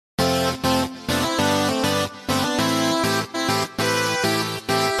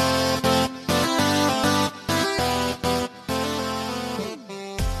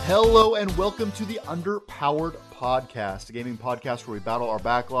Hello and welcome to the Underpowered Podcast, a gaming podcast where we battle our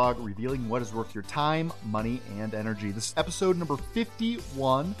backlog, revealing what is worth your time, money, and energy. This is episode number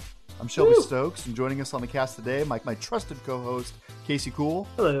 51. I'm Shelby Stokes, and joining us on the cast today, my trusted co-host, Casey Cool.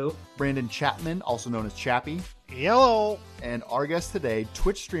 Hello. Brandon Chapman, also known as Chappie. Hello. And our guest today,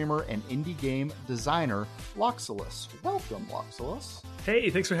 Twitch streamer and indie game designer, Loxilus. Welcome, Loxilus. Hey,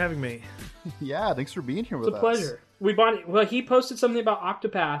 thanks for having me. Yeah, thanks for being here with us. It's a pleasure. He posted something about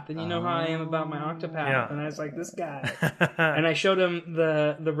Octopath, and you know how I am about my Octopath. Yeah. And I was like, this guy. And I showed him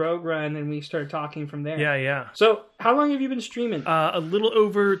the Rogue Run, and we started talking from there. Yeah. So, how long have you been streaming? A little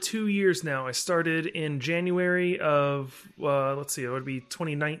over 2 years now. I started in January of, it would be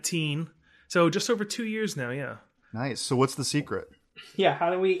 2019. So just over 2 years now, yeah. Nice. So what's the secret? Yeah,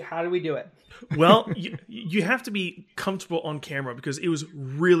 how do we do it? Well, you have to be comfortable on camera because it was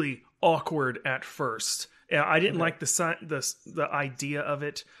really awkward at first. I didn't like the idea of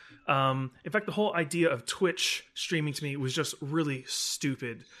it. In fact, the whole idea of Twitch streaming to me was just really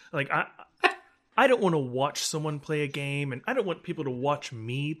stupid. Like I don't want to watch someone play a game, and I don't want people to watch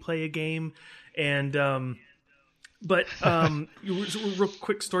me play a game. And but real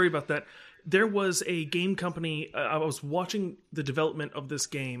quick story about that. There was a game company. I was watching the development of this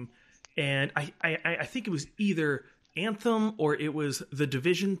game, and I think it was either Anthem or it was The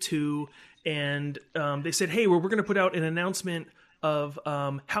Division 2, and they said, hey, we're going to put out an announcement of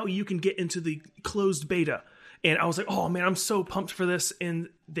how you can get into the closed beta. And I was like, oh man, I'm so pumped for this. And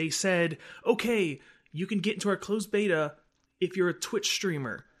they said, okay, you can get into our closed beta if you're a Twitch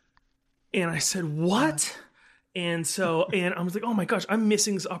streamer. And I said, what? And I was like, oh my gosh, I'm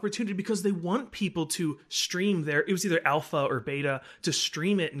missing this opportunity because they want people to stream there. It was either alpha or beta to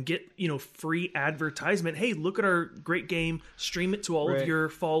stream it and get, free advertisement. Hey, look at our great game. Stream it to all of your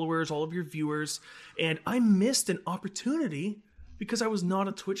followers, all of your viewers. And I missed an opportunity because I was not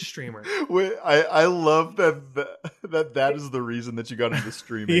a Twitch streamer. Wait, I love that is the reason that you got into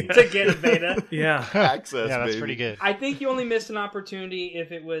streaming. To get a beta. Yeah. Access, Yeah, that's baby. pretty good. I think you only missed an opportunity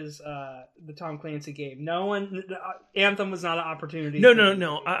if it was the Tom Clancy game. Anthem was not an opportunity. No.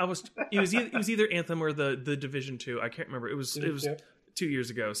 It was either Anthem or the Division 2. I can't remember. It was 2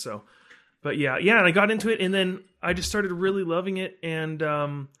 years ago. So, but yeah, and I got into it, and then I just started really loving it. And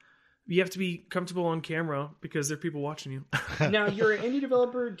you have to be comfortable on camera because there are people watching you. Now, you're an indie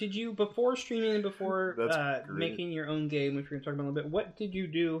developer. Did you, before streaming and before That's great. making your own game, which we're going to talk about in a little bit, what did you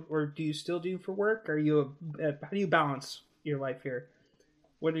do, or do you still do for work? Are you how do you balance your life here?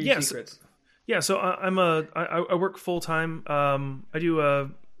 What are your secrets? So I work full time. I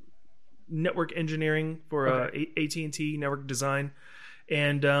do network engineering for AT&T network design,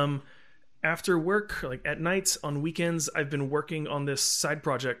 and after work, like at nights, on weekends, I've been working on this side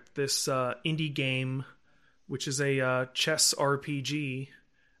project, this indie game, which is a chess RPG.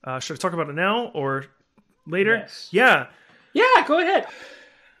 Should I talk about it now or later? Yes. Yeah, Go ahead.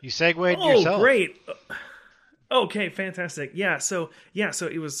 You segued yourself. Oh, great. Okay, fantastic. Yeah, so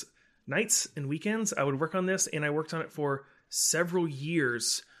it was nights and weekends. I would work on this, and I worked on it for several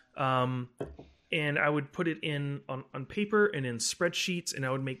years. And I would put it on paper and in spreadsheets, and I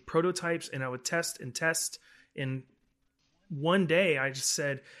would make prototypes, and I would test. And one day I just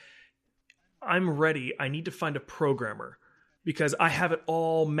said, I'm ready. I need to find a programmer because I have it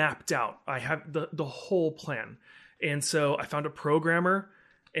all mapped out. I have the whole plan. And so I found a programmer,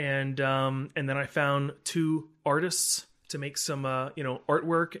 and then I found 2 artists to make some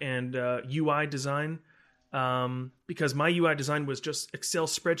artwork and UI design. Because my UI design was just Excel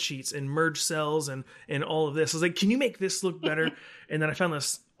spreadsheets and merge cells and all of this. I was like, can you make this look better? And then I found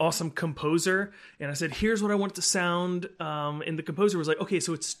this awesome composer, and I said, here's what I want it to sound. And the composer was like, okay,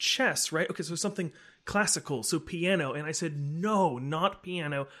 so it's chess, right? Okay, so something classical, so piano. And I said, no, not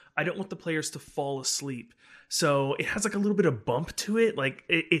piano. I don't want the players to fall asleep. So it has like a little bit of bump to it. Like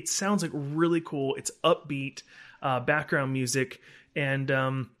it sounds like really cool. It's upbeat, background music. And,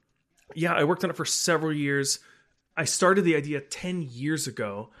 I worked on it for several years. I started the idea 10 years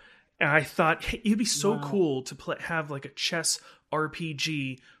ago, and I thought, hey, it'd be so cool to have like a chess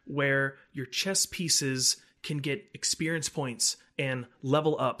RPG where your chess pieces can get experience points and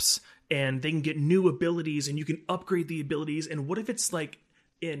level ups, and they can get new abilities, and you can upgrade the abilities. And what if it's like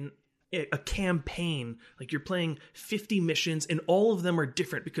in a campaign, like you're playing 50 missions, and all of them are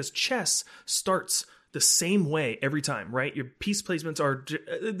different because chess starts the same way every time, right? Your piece placements are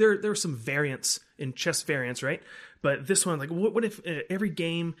there are some variants in chess variants, right? But this one, like, what if every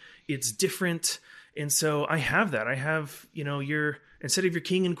game it's different? And so I have that. I have, instead of your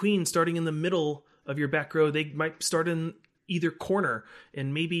king and queen starting in the middle of your back row, they might start in either corner,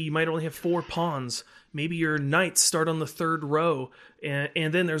 and maybe you might only have 4 pawns. Maybe your knights start on the 3rd row,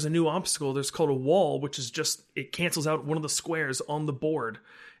 and then there's a new obstacle. There's called a wall, which is just, it cancels out one of the squares on the board.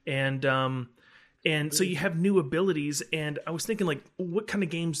 And so you have new abilities, and I was thinking, like, what kind of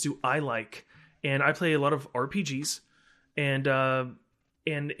games do I like? And I play a lot of RPGs, and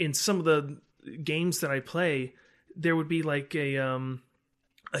in some of the games that I play, there would be like a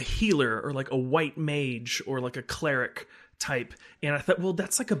healer, or like a white mage, or like a cleric type. And I thought, well,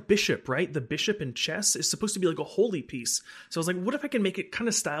 that's like a bishop, right? The bishop in chess is supposed to be like a holy piece. So I was like, what if I can make it kind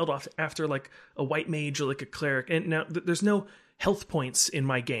of styled off after like a white mage or like a cleric? And now there's no health points in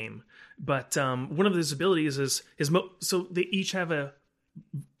my game, but one of his abilities is so they each have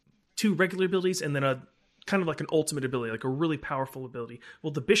 2 regular abilities and then a kind of like an ultimate ability, like a really powerful ability.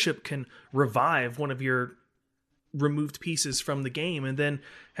 Well, the bishop can revive one of your removed pieces from the game, and then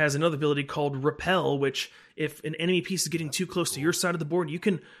has another ability called repel, which if an enemy piece is getting too close to your side of the board, you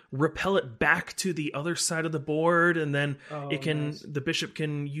can repel it back to the other side of the board, and then the bishop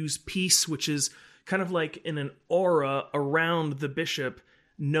can use peace, which is kind of like in an aura around the bishop.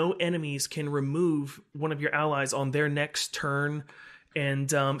 No enemies can remove one of your allies on their next turn.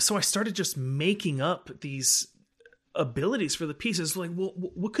 And so I started just making up these abilities for the pieces. Like, well,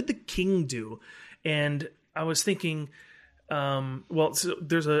 what could the king do? And I was thinking, so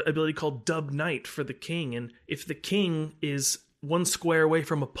there's an ability called Dub Knight for the king. And if the king is 1 square away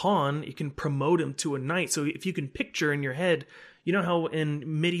from a pawn, you can promote him to a knight. So if you can picture in your head, you know how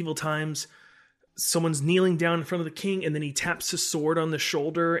in medieval times, someone's kneeling down in front of the king and then he taps his sword on the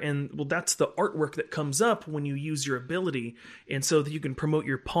shoulder, and well, that's the artwork that comes up when you use your ability. And so that you can promote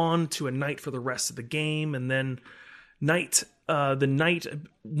your pawn to a knight for the rest of the game. And then one of the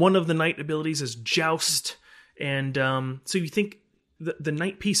knight abilities is Joust. And so you think the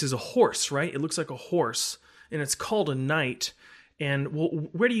knight piece is a horse, right? It looks like a horse, and it's called a knight. And well,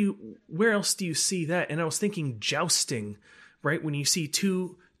 where else do you see that? And I was thinking jousting, right? When you see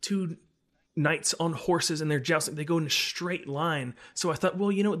two knights on horses and they're jousting, they go in a straight line. So I thought, well,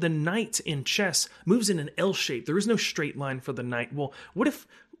 the knight in chess moves in an L shape. There is no straight line for the knight. Well, what if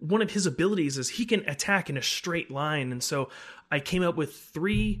one of his abilities is he can attack in a straight line? And so I came up with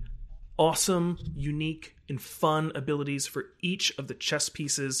 3 awesome, unique, and fun abilities for each of the chess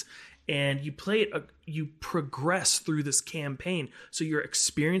pieces. And you play it, you progress through this campaign. So your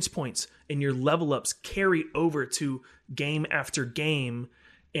experience points and your level ups carry over to game after game.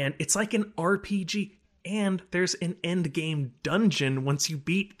 And it's like an RPG, and there's an end game dungeon once you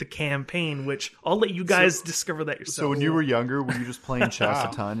beat the campaign, which I'll let you guys discover that yourself. So when you were younger, were you just playing chess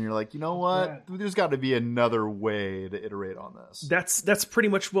a ton, and you're like, you know what? There's got to be another way to iterate on this. That's pretty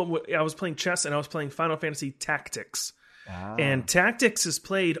much what I was playing chess, and I was playing Final Fantasy Tactics. And Tactics is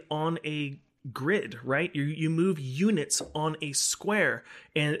played on a grid, right? You move units on a square,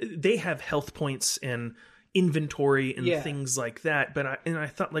 and they have health points and inventory and things like that. But I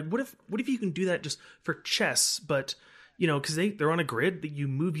thought, like, what if you can do that just for chess? But because they're on a grid, that you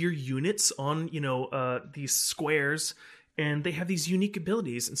move your units on these squares, and they have these unique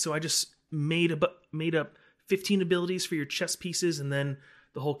abilities. And so I just made up 15 abilities for your chess pieces, and then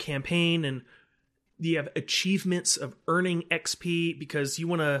the whole campaign. And you have achievements of earning XP, because you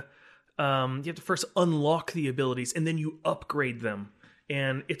want to you have to first unlock the abilities and then you upgrade them.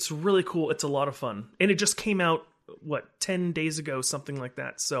 And it's really cool. It's a lot of fun. And it just came out, 10 days ago, something like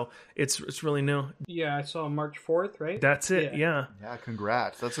that. So it's really new. Yeah, I saw March 4th, right? That's it, yeah. Yeah,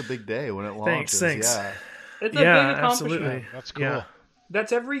 congrats. That's a big day when it launches. Thanks. Yeah. It's a big accomplishment. Absolutely. That's cool. Yeah.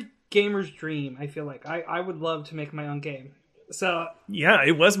 That's every gamer's dream, I feel like. I would love to make my own game. So yeah,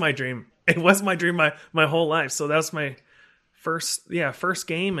 it was my dream. It was my dream my whole life. So that was my first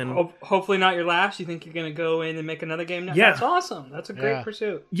game, and hopefully not your last. You think you're going to go in and make another game now? Yeah. That's awesome. That's a great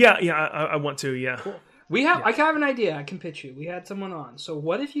pursuit. Yeah, I want to. Yeah. Cool. I have an idea. I can pitch you. We had someone on. So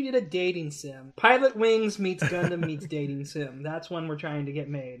what if you did a dating sim? Pilot Wings meets Gundam meets dating sim. That's one we're trying to get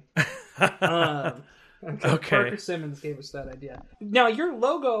made. Okay. Parker Simmons gave us that idea. Now, your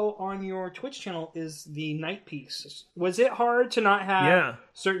logo on your Twitch channel is the knight piece. Was it hard to not have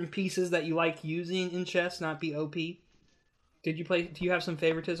certain pieces that you like using in chess not be OP? Do you have some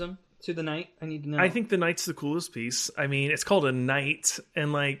favoritism to the knight? I need to know. I think the knight's the coolest piece. I mean, it's called a knight,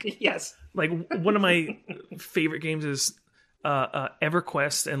 and yes. One of my favorite games is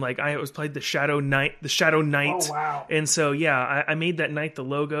EverQuest, and I always played the Shadow Knight. Oh wow! And so I made that knight the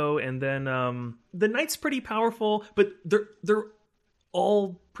logo, and then the knight's pretty powerful, but they're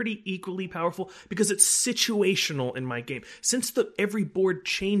all pretty equally powerful because it's situational in my game. Since every board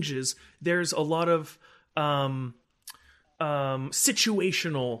changes, there's a lot of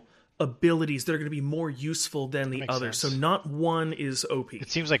situational abilities that are going to be more useful than the others. Sense. So not one is OP.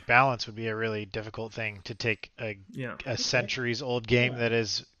 It seems like balance would be a really difficult thing to take a centuries old game that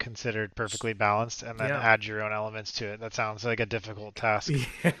is considered perfectly balanced and then add your own elements to it. That sounds like a difficult task.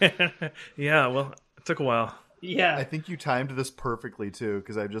 Yeah, well, it took a while. Yeah. I think you timed this perfectly too,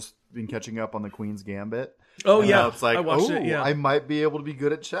 because I've just been catching up on the Queen's Gambit. Oh, yeah. It's like, I watched it, I might be able to be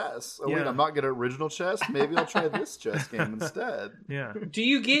good at chess. Oh, wait, Yeah. I'm not good at original chess. Maybe I'll try this chess game instead. Yeah. Do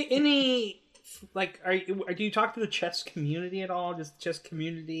you get any, like, do you talk to the chess community at all? Does the chess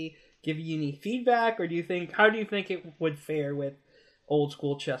community give you any feedback? Or how do you think it would fare with old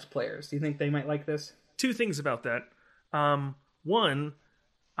school chess players? Do you think they might like this? Two things about that. One,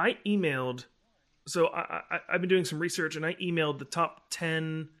 I emailed, so I've been doing some research, and I emailed the top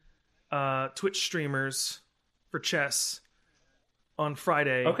 10 Twitch streamers for chess on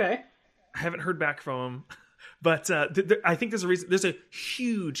Friday. Okay. I haven't heard back from them, but I think there's a reason. There's a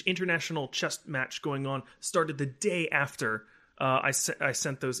huge international chess match going on. Started the day after I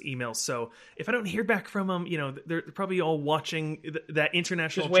sent those emails. So if I don't hear back from them, they're probably all watching that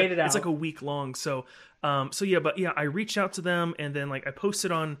international. Just wait it out. It's like a week long. So I reached out to them, and then I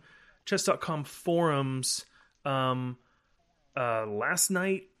posted on chess.com forums last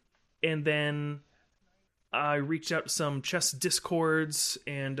night, and then I reached out to some chess discords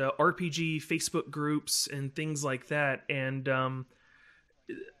and RPG Facebook groups and things like that. And I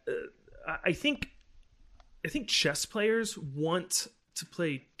think chess players want to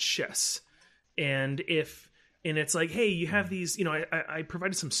play chess. And it's like, hey, you have these, I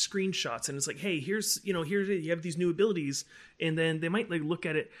provided some screenshots, and it's like, hey, here's you have these new abilities, and then they might look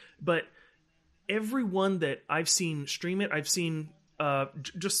at it. But everyone that I've seen stream it, I've seen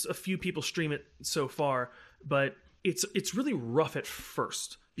just a few people stream it so far, but it's really rough at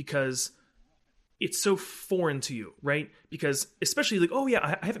first because it's so foreign to you, right? Because especially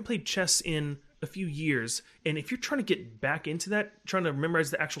I haven't played chess in a few years, and if you're trying to get back into that, trying to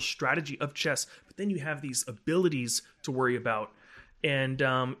memorize the actual strategy of chess, but then you have these abilities to worry about, and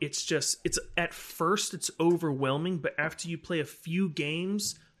it's at first it's overwhelming, but after you play a few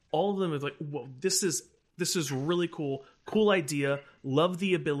games, all of them are like, well, this is really cool idea, love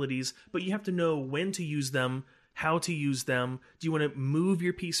the abilities, but you have to know when to use them, how to use them. Do you want to move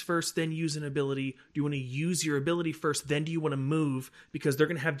your piece first, then use an ability? Do you want to use your ability first, then do you want to move? Because they're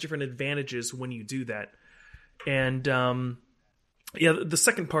going to have different advantages when you do that. And the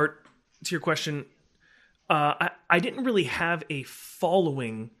second part to your question, I didn't really have a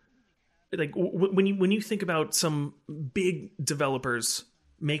following. Like when you think about some big developers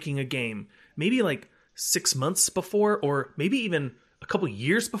making a game, maybe 6 months before, or maybe even a couple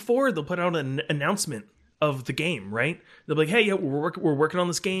years before, they'll put out an announcement of the game, right? They'll be like, hey, we're working on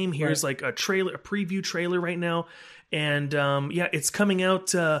this game. Here's a trailer, a preview trailer right now. And it's coming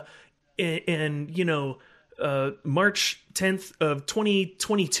out in March 10th of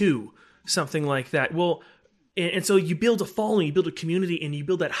 2022, something like that. Well, and so you build a following, you build a community, and you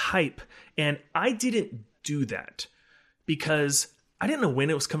build that hype. And I didn't do that because I didn't know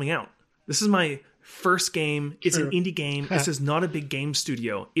when it was coming out. This is my first game. It's an indie game. This is not a big game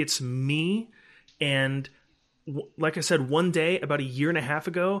studio. It's me. And like I said, one day, about a year and a half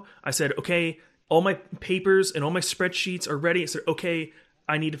ago, I said, okay, all my papers and all my spreadsheets are ready. I said, okay,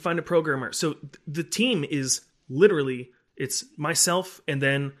 I need to find a programmer. So the team is literally, it's myself, and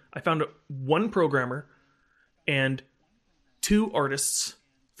then I found one programmer and 2 artists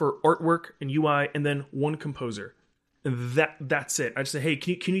for artwork and UI, and then 1 composer. And that's it. I just say, hey,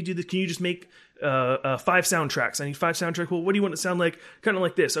 can you do this? Can you just make 5 soundtracks? I need 5 soundtracks. Well, what do you want it to sound like? Kind of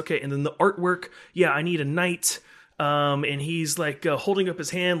like this. Okay, and then the artwork. Yeah, I need a knight, and he's holding up his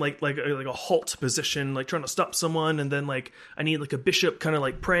hand like a halt position, trying to stop someone. And then I need a bishop, kind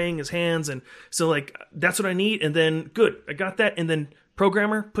of praying his hands. And so that's what I need. And then good, I got that. And then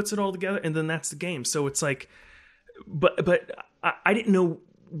programmer puts it all together, and then that's the game. So it's but I didn't know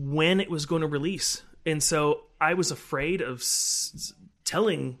when it was going to release, and so I was afraid of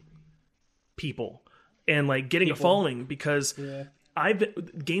telling people and getting a following, because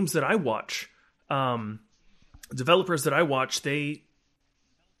games that I watch, developers that I watch,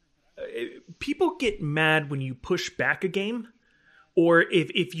 people get mad when you push back a game, or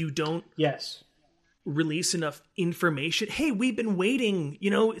if you don't release enough information. Hey, we've been waiting,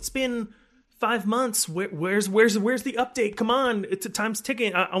 it's been 5 months. Where's the update? Come on, time's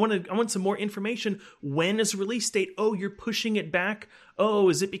ticking. I want some more information. When is the release date? Oh, you're pushing it back. Oh,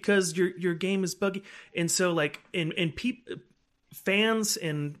 is it because your game is buggy? And so fans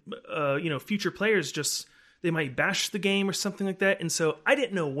and future players just, they might bash the game or something like that. And so I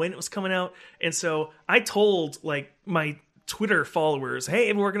didn't know when it was coming out. And so I told my Twitter followers, hey,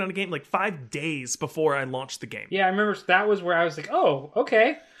 I'm working on a game, like 5 days before I launched the game. Yeah, I remember that was where I was like, oh,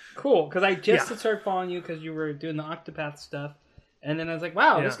 okay, cool. Because I just had started following you because you were doing the Octopath stuff. And then I was like,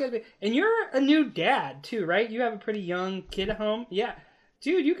 wow, this guy's... And you're a new dad, too, right? You have a pretty young kid at home. Yeah.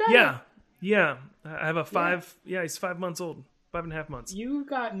 Dude, you got... Yeah. I have a 5... Yeah, he's 5 months old. 5.5 months. You've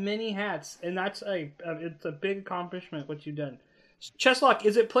got many hats, and that's it's a big accomplishment what you've done. Chesslock,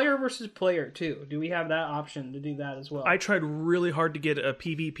 is it player versus player too? Do we have that option to do that as well? I tried really hard to get a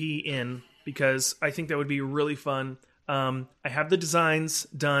PvP in because I think that would be really fun. I have the designs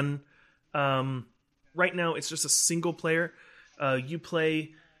done. Right now, it's just a single player. You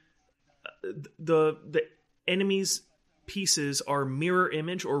play the enemy's pieces are mirror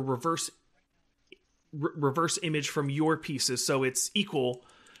image or reverse image from your pieces, so it's equal.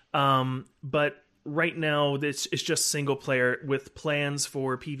 But right now, it's just single player with plans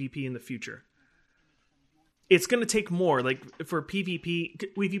for PvP in the future. It's going to take more. Like for PvP,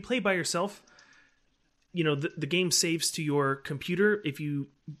 if you play by yourself, the game saves to your computer. If you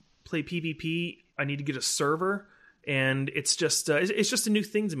play PvP, I need to get a server, and it's just a new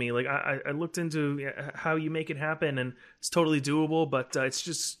thing to me. Like I looked into how you make it happen, and it's totally doable, but it's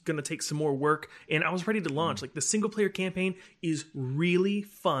just going to take some more work. And I was ready to launch. Like the single player campaign is really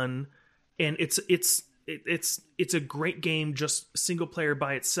fun. And it's a great game, just single player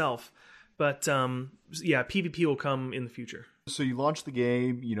by itself. But PvP will come in the future. So you launched the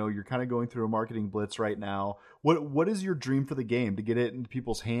game. You're kind of going through a marketing blitz right now. What is your dream for the game? To get it into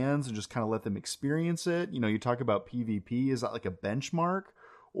people's hands and just kind of let them experience it? You talk about PvP. Is that like a benchmark,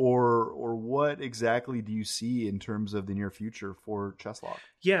 or what exactly do you see in terms of the near future for Chesslock?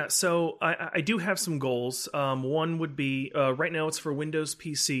 Yeah, so I do have some goals. One would be right now it's for Windows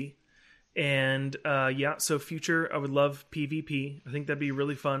PC. And so future, I would love PvP. I think that'd be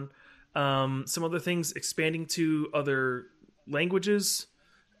really fun. Some other things, expanding to other languages.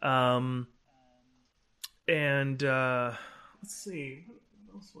 And let's see,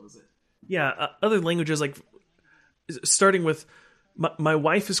 what else was it? Yeah, other languages, like starting with my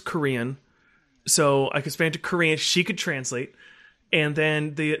wife is Korean, so I could expand to Korean. She could translate. And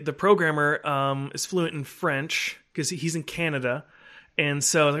then the programmer is fluent in French because he's in Canada. And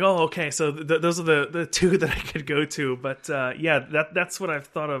so like, oh, okay. So those are the two that I could go to. But that's what I've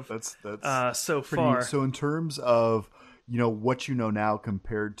thought of. That's so pretty, far. So in terms of what you know now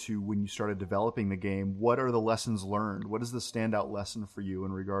compared to when you started developing the game, what are the lessons learned? What is the standout lesson for you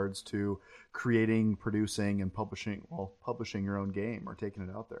in regards to creating, producing, and publishing your own game or taking it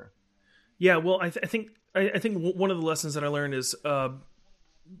out there? Yeah, well, I think one of the lessons that I learned is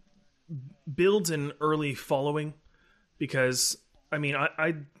build an early following, because I mean,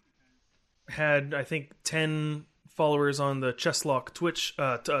 I had, I think, 10 followers on the Chesslock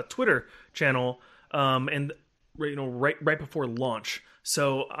Twitter channel, and right before launch.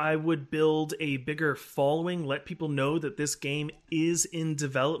 So I would build a bigger following, let people know that this game is in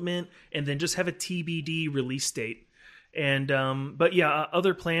development, and then just have a TBD release date. And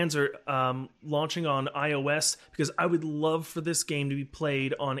other plans are launching on iOS, because I would love for this game to be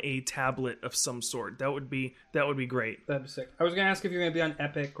played on a tablet of some sort. That would be great. That'd be sick. I was gonna ask if you're gonna be on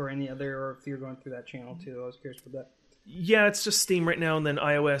Epic or any other, or if you're going through that channel too. I was curious about that. Yeah, it's just Steam right now, and then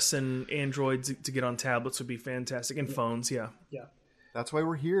iOS and Android to get on tablets would be fantastic, and phones. Yeah. That's why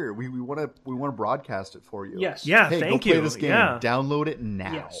we're here. We want to broadcast it for you. Yes. Yeah. Hey, thank you. Play this game. Yeah. Download it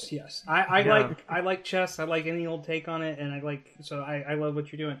now. Yes. I like chess. I like any old take on it, and I love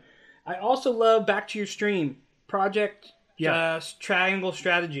what you're doing. I also love, back to your stream, Project Triangle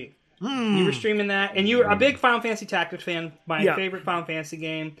Strategy. You were streaming that, and you were a big Final Fantasy Tactics fan. My favorite Final Fantasy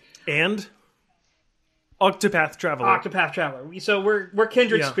game. And Octopath Traveler. So we're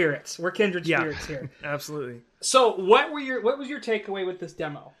kindred spirits. We're kindred spirits here. Absolutely. So what was your takeaway with this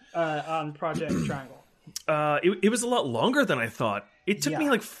demo on Project Triangle? It was a lot longer than I thought. It took me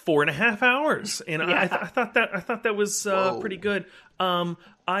like 4.5 hours, and I thought that was pretty good.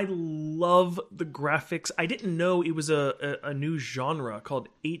 I love the graphics. I didn't know it was a new genre called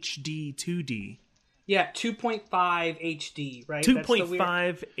HD 2D. Yeah, 2.5 HD, right?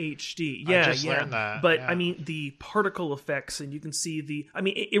 2.5 HD. Yeah, I just learned that. But I mean, the particle effects, and you can see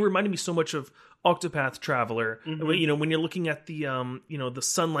it reminded me so much of Octopath Traveler. Mm-hmm. When you're looking at the the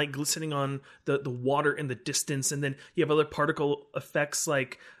sunlight glistening on the water in the distance, and then you have other particle effects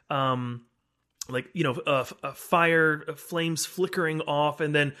like fire flames flickering off,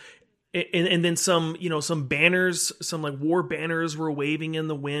 and then some banners, some like war banners were waving in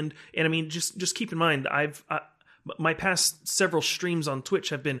the wind. And I mean, just keep in mind, my past several streams on Twitch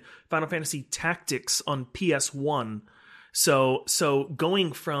have been Final Fantasy Tactics on PS1. So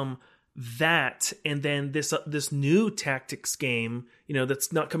going from that, and then this new tactics game,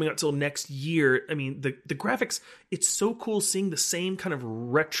 that's not coming out till next year. I mean, the graphics, it's so cool seeing the same kind of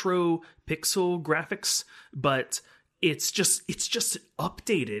retro pixel graphics, but it's just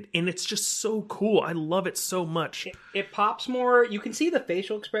updated, and it's just so cool. I love it so much. It pops more. You can see the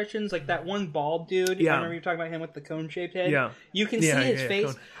facial expressions, like that one bald dude. Yeah. I remember you talking about him with the cone-shaped head. Yeah. You can see his face.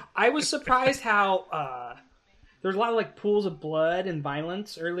 Cone. I was surprised how there's a lot of like pools of blood and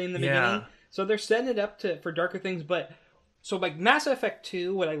violence early in the beginning. So they're setting it up for darker things. But so like Mass Effect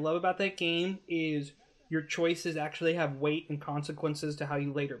 2, what I love about that game is your choices actually have weight and consequences to how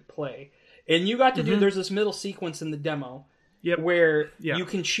you later play. And you got to do, there's this middle sequence in the demo where you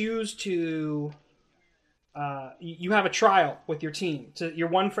can choose to, you have a trial with your team. So your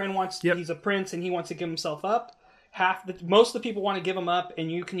one friend he's a prince and he wants to give himself up. Most of the people want to give him up,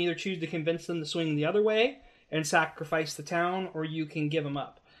 and you can either choose to convince them to swing the other way and sacrifice the town, or you can give him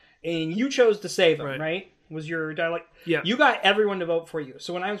up. And you chose to save him, right? Was your dialogue? Yeah. You got everyone to vote for you.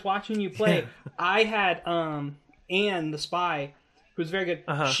 So when I was watching you play, I had Anne, the spy, who's very good.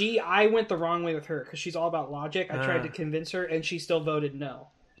 I went the wrong way with her because she's all about logic. I tried to convince her, and she still voted no.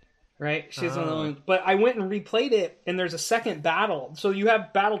 Right? She's the only one. But I went and replayed it, and there's a second battle. So you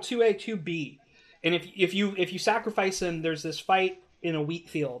have battle 2A, 2B. And if you sacrifice them, there's this fight in a wheat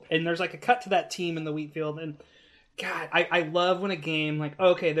field, and there's like a cut to that team in the wheat field. And God, I love when a game like,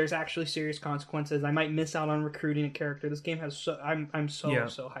 okay, there's actually serious consequences. I might miss out on recruiting a character. This game has I'm so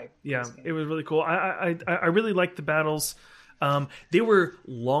hyped. Yeah, it was really cool. I really liked the battles. They were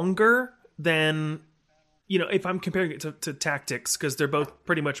longer than, if I'm comparing it to tactics, because they're both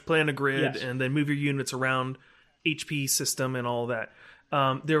pretty much play on a grid and then move your units around HP system and all that.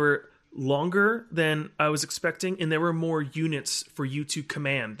 They were longer than I was expecting, and there were more units for you to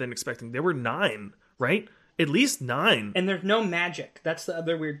command than expecting. There were 9, right? At least 9. And there's no magic. That's the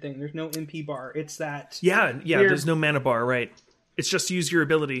other weird thing. There's no MP bar. It's that... Yeah, there's no mana bar, right? It's just use your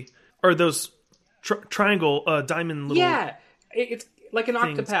ability. Or those triangle, diamond little... Yeah, it's like an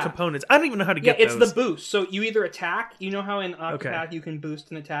Octopath. Components. I don't even know how to get those. It's the boost. So you either attack... You know how in Octopath you can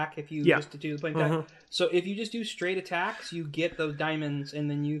boost an attack if you just do the point attack? So if you just do straight attacks, you get those diamonds, and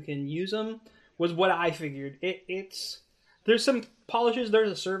then you can use them, was what I figured. There's some polishes.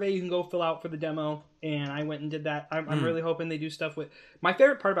 There's a survey you can go fill out for the demo, and I went and did that. I'm really hoping they do stuff with... My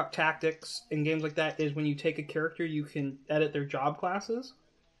favorite part about tactics and games like that is when you take a character, you can edit their job classes.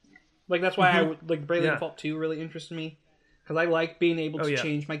 Like, that's why I would... Like, Bravely Default 2 really interested me, because I like being able to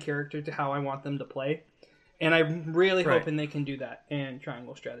change my character to how I want them to play. And I'm really hoping they can do that in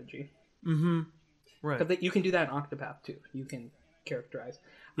Triangle Strategy. Right. Because you can do that in Octopath, too. You can characterize.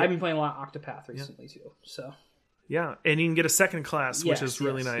 I've been playing a lot of Octopath recently, too, so... Yeah, and you can get a second class, which is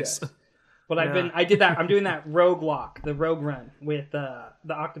really nice. Yes. But I did that. I'm doing that rogue lock, the rogue run with the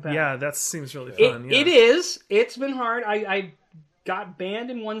Octopath. Yeah, that seems really fun. It is. It's been hard. I got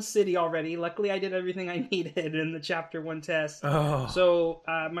banned in one city already. Luckily, I did everything I needed in the Chapter 1 test. Oh. So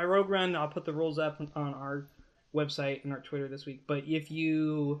my rogue run, I'll put the rules up on our website and our Twitter this week. But if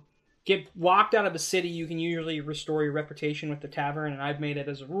you get locked out of a city, you can usually restore your reputation with the tavern, and I've made it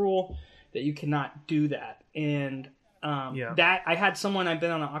as a rule that you cannot do that. And that I had someone, I've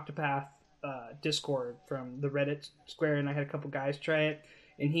been on an Octopath Discord from the Reddit square, and I had a couple guys try it,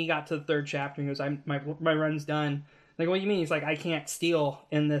 and he got to the 3rd chapter and he goes, my run's done. Like, what do you mean? He's like, I can't steal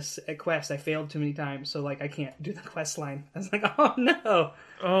in this quest. I failed too many times, so like I can't do the quest line. I was like, oh no.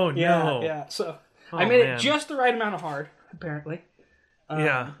 Oh no. Yeah. So I made it just the right amount of hard, apparently.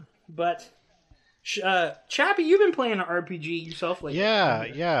 But Chappie, you've been playing an RPG yourself lately.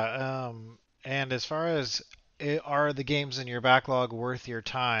 Yeah. And as far as are the games in your backlog worth your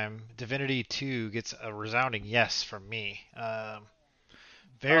time, Divinity 2 gets a resounding yes from me.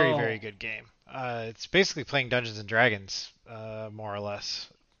 Very good game. It's basically playing Dungeons and Dragons, more or less,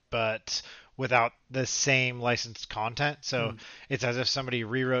 but without the same licensed content. So it's as if somebody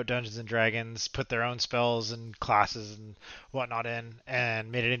rewrote Dungeons and Dragons, put their own spells and classes and whatnot in,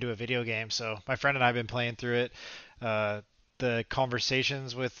 and made it into a video game. So my friend and I have been playing through it. The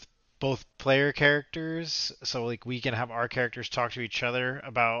conversations with both player characters, so like we can have our characters talk to each other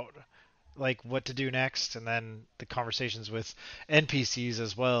about like what to do next, and then the conversations with NPCs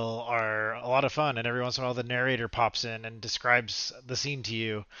as well are a lot of fun, and every once in a while the narrator pops in and describes the scene to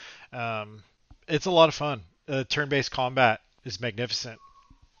you. It's a lot of fun. Turn-based combat is magnificent.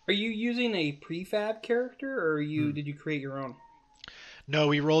 Are you using a prefab character, or did you create your own? No,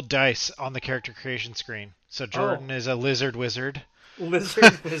 we rolled dice on the character creation screen. So Jordan is a lizard wizard.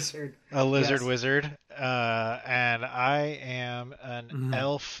 Lizard wizard. A lizard wizard. and I am an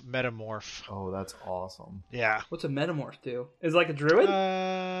elf metamorph. Oh, that's awesome. Yeah. What's a metamorph do? Is it like a druid?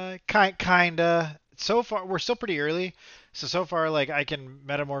 Kinda. So far, we're still pretty early. So far, like, I can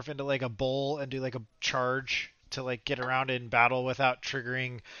metamorph into like a bull and do like a charge to like get around in battle without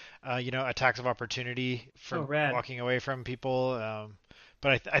triggering, attacks of opportunity for walking away from people.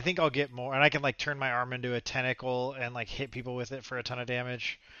 But I think I'll get more, and I can like turn my arm into a tentacle and like hit people with it for a ton of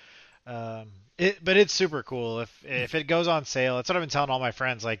damage. But it's super cool if it goes on sale. That's what I've been telling all my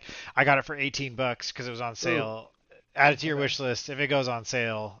friends. Like, I got it for $18 because it was on sale. Ooh. Add it to your wish list. If it goes on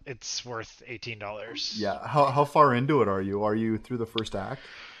sale, it's worth $18. Yeah. How far into it are you? Are you through the first act?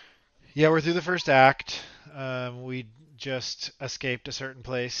 Yeah, we're through the first act. We just escaped a certain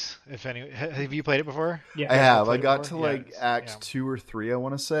place. Have you played it before? Yeah, I have. I got to like act 2 or 3, I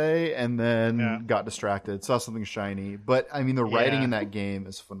want to say, and then got distracted. Saw something shiny, but I mean, the writing in that game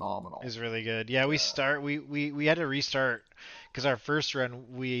is phenomenal. It's really good. Yeah, we had to restart because our first run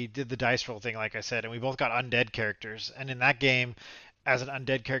we did the dice roll thing, like I said, and we both got undead characters. And in that game, as an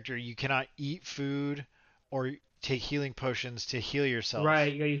undead character, you cannot eat food or take healing potions to heal yourself.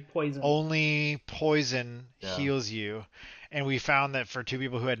 Right, you gotta use poison. Only poison heals you. And we found that for 2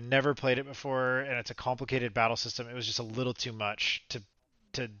 people who had never played it before, and it's a complicated battle system, it was just a little too much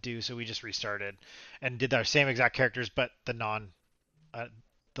to do. So we just restarted and did our same exact characters, but the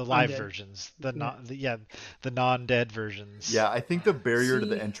live undead versions, the non-dead versions. Yeah, I think the barrier to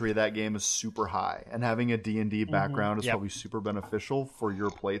the entry of that game is super high, and having a D&D background is probably super beneficial for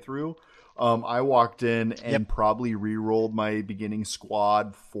your playthrough. I walked in and probably re-rolled my beginning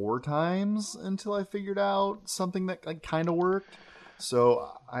squad 4 times until I figured out something that like kind of worked. So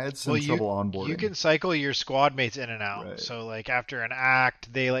I had some trouble onboarding. You can cycle your squad mates in and out. Right. So like after an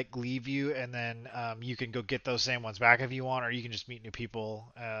act, they like leave you, and then you can go get those same ones back if you want, or you can just meet new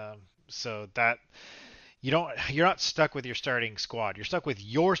people. So that you're not stuck with your starting squad. You're stuck with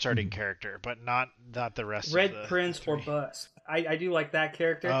your starting character, but not the rest. Red of the Prince or Bust. I do like that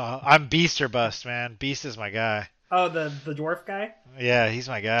character. I'm Beast or Bust, man. Beast is my guy. Oh, the dwarf guy? Yeah, he's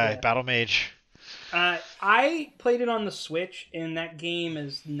my guy. Yeah. Battle Mage. I played it on the Switch, and that game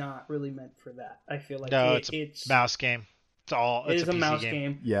is not really meant for that. I feel like it's a mouse game. It is a mouse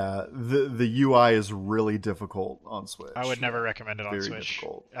game. Yeah, the UI is really difficult on Switch. I would never recommend it on Switch.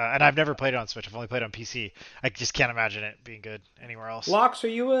 And I've never played it on Switch. I've only played it on PC. I just can't imagine it being good anywhere else. Lox, are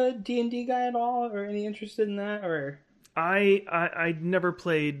you a D&D guy at all, or any interested in that? Or I never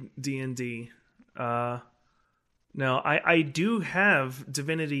played D&D. No, I do have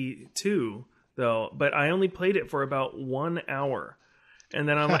Divinity 2 though, but I only played it for about 1 hour, and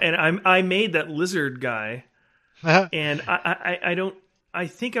then I made that lizard guy. And I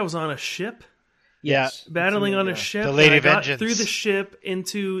think I was on a ship. Yes. Battling on a ship. The Lady I got Vengeance. through the ship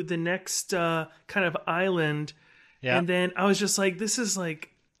into the next kind of island. Yeah. And then I was just like, this is like,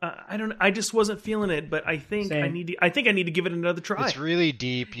 I just wasn't feeling it, but I think I need to give it another try. It's really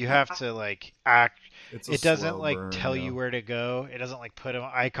deep. You have to like act. It doesn't like tell you where to go. It doesn't like put an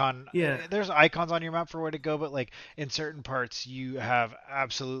icon. Yeah. There's icons on your map for where to go, but like in certain parts you have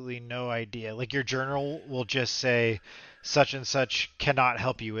absolutely no idea. Like your journal will just say such and such cannot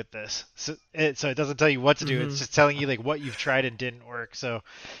help you with this. So it doesn't tell you what to do. Mm-hmm. It's just telling you like what you've tried and didn't work. So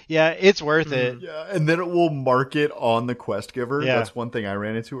yeah, it's worth it. Yeah, and then it will mark it on the quest giver. Yeah. That's one thing I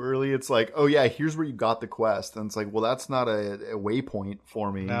ran into early. It's like, oh yeah, here's where you got the quest. And it's like, well, that's not a waypoint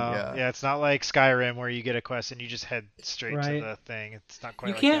for me. No, yeah, it's not like Skyrim where you get a quest and you just head straight to the thing. It's not quite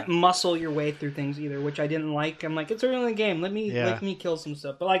you like can't that. muscle your way through things either, which I didn't like. I'm like, it's early in the game. Let me kill some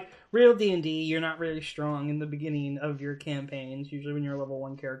stuff. But like real D&D, you're not really strong in the beginning of your campaigns. Usually when you're a level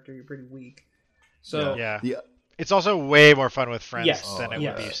 1 character, you're pretty weak. So yeah. It's also way more fun with friends than it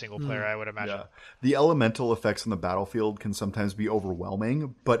would be single player, I would imagine. Yeah. The elemental effects on the battlefield can sometimes be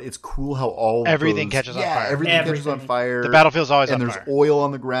overwhelming, but it's cool how everything catches on fire. Everything catches on fire. The battlefield's always on fire. And there's oil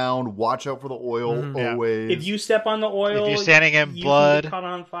on the ground. Watch out for the oil always. If you step on the oil, if you're standing in blood, you can get caught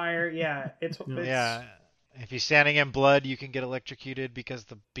on fire. Yeah, it's If you're standing in blood, you can get electrocuted because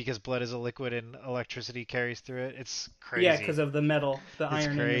blood is a liquid and electricity carries through it. It's crazy. Yeah, because of the metal,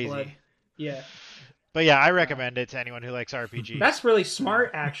 iron in the blood. Yeah. But yeah, I recommend it to anyone who likes RPG. That's really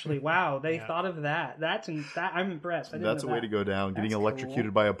smart, actually. Wow, they thought of that. I'm impressed. That's a way to go down. Getting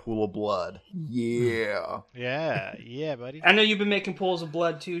electrocuted by a pool of blood. Yeah. Yeah, buddy. I know you've been making pools of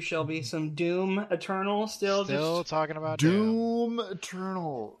blood too, Shelby. Some Doom Eternal still talking about Doom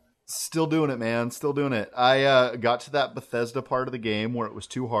Eternal. Still doing it, man. Still doing it. I got to that Bethesda part of the game where it was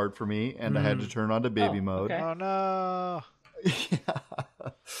too hard for me, and I had to turn on to baby mode. Okay. Oh, no. Yeah.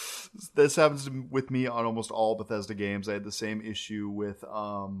 This happens with me on almost all Bethesda games. I had the same issue with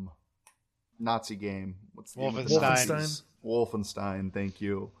Nazi game. What's the Wolfenstein. Wolfenstein. Thank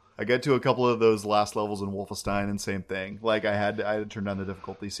you. I get to a couple of those last levels in Wolfenstein, and same thing. Like I had to turn down the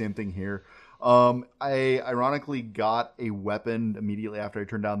difficulty. Same thing here. I ironically got a weapon immediately after I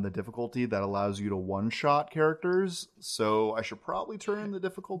turned down the difficulty that allows you to one-shot characters. So I should probably turn the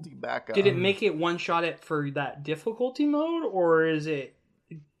difficulty back up. Did it make it one-shot it for that difficulty mode, or is it?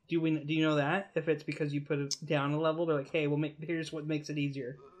 Do you know that if it's because you put it down a level? They're like, hey, here's what makes it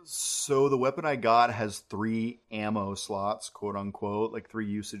easier. So the weapon I got has 3 ammo slots, quote unquote, like 3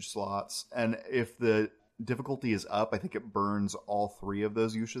 usage slots, and if the difficulty is up, I think it burns all 3 of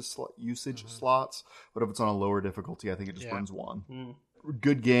those usage slots. But if it's on a lower difficulty, I think it just burns 1.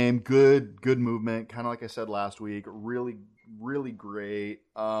 Good game, good movement. Kind of like I said last week, really, really great.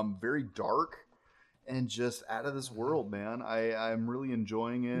 Very dark and just out of this world, man. I'm really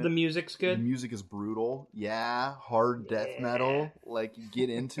enjoying it. The music's good. The music is brutal. Yeah, hard death metal. Like you get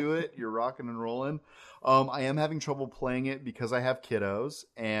into it, you're rocking and rolling. I am having trouble playing it because I have kiddos,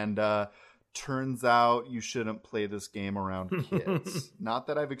 and turns out you shouldn't play this game around kids. Not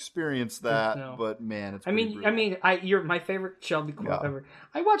that I've experienced that, but man, it's brutal. You're my favorite Shelby quote ever.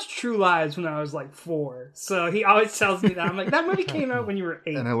 I watched True Lies when I was like 4, so he always tells me that. I'm like, that movie came out when you were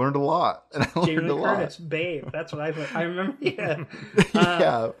 8, and I learned a lot. Jamie Lee Curtis, Babe. That's what I remember. Yeah,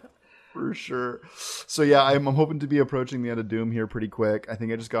 yeah. For sure. So yeah, I'm hoping to be approaching the end of Doom here pretty quick. I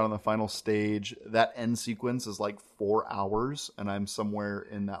think I just got on the final stage. That end sequence is like 4 hours, and I'm somewhere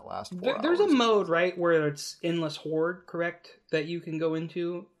in that last 4 hours. There's a mode, right, where it's Endless Horde, correct, that you can go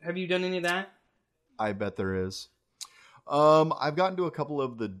into. Have you done any of that? I bet there is. I've gotten to a couple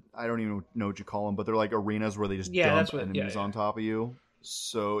of I don't even know what you call them, but they're like arenas where they just dump enemies on top of you.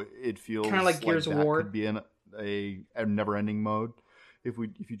 So it feels kind of like Gears of War. Could be in a never-ending mode. If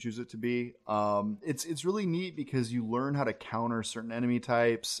you choose it to be, it's really neat because you learn how to counter certain enemy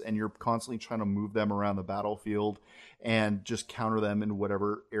types, and you're constantly trying to move them around the battlefield and just counter them in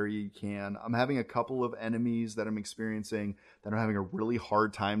whatever area you can. I'm having a couple of enemies that I'm experiencing that I'm having a really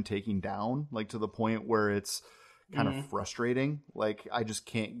hard time taking down, like to the point where it's kind of frustrating. Like I just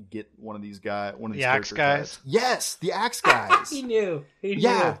can't get one of these axe guys. Yes, the axe guys. He knew.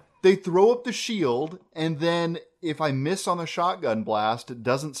 They throw up the shield, and then if I miss on the shotgun blast, it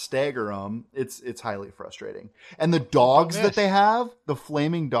doesn't stagger them. It's highly frustrating. And the dogs that they have, the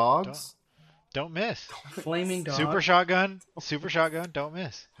flaming dogs. Don't miss. Flaming dogs. Super shotgun. Don't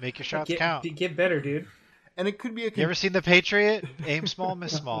miss. Make your shots count. Get better, dude. And it could be You ever seen The Patriot? Aim small,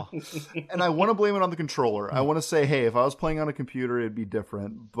 miss small. And I want to blame it on the controller. I want to say, hey, if I was playing on a computer, it'd be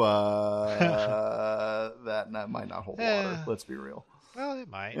different. But that might not hold water. Let's be real. Well, it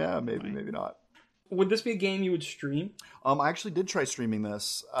might. Yeah, maybe not. Would this be a game you would stream? I actually did try streaming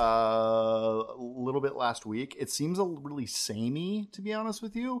this a little bit last week. It seems really samey, to be honest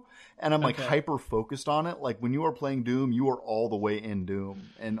with you. And I'm like hyper focused on it. Like when you are playing Doom, you are all the way in Doom.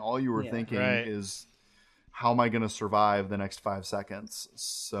 And all you were thinking is, how am I going to survive the next 5 seconds?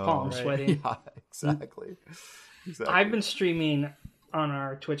 So palm sweating. Yeah, exactly. I've been streaming on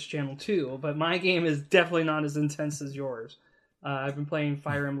our Twitch channel too, but my game is definitely not as intense as yours. I've been playing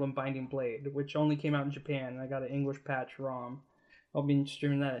Fire Emblem Binding Blade, which only came out in Japan. I got an English patch ROM. I'll be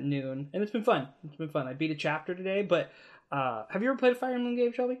streaming that at noon, and it's been fun. I beat a chapter today, but have you ever played a Fire Emblem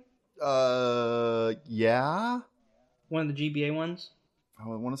game, Shelby? Yeah. One of the GBA ones?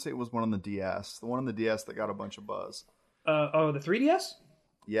 Oh, I want to say it was one on the DS. The one on the DS that got a bunch of buzz. The 3DS?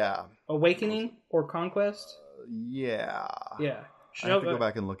 Yeah. Awakening or Conquest? Yeah. Yeah. I have to go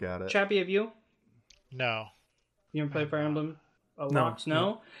back and look at it. Chappie, have you? No. You ever played Fire Emblem?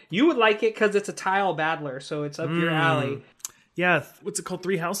 No. You would like it because it's a tile battler, so it's up your alley. Yeah, what's it called?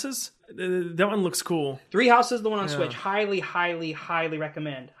 3 Houses? That one looks cool. 3 Houses, the one on Switch. Highly, highly, highly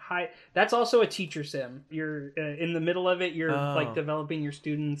recommend. That's also a teacher sim. You're in the middle of it. You're like developing your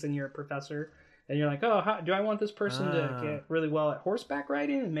students and you're a professor. And you're like, how do I want this person to get really well at horseback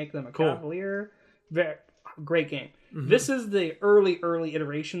riding and make them a cavalier? Great game. Mm-hmm. This is the early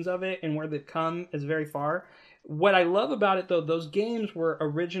iterations of it, and where they've come is very far. What I love about it, though, those games were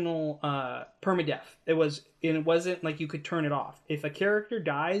original permadeath. It wasn't like you could turn it off. If a character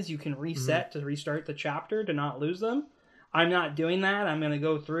dies, you can reset to restart the chapter to not lose them. I'm not doing that. I'm going to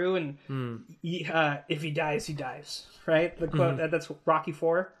go through and if he dies, he dies. Right? The quote that's Rocky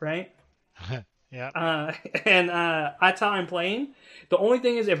IV, right? Yeah. And that's how I'm playing. The only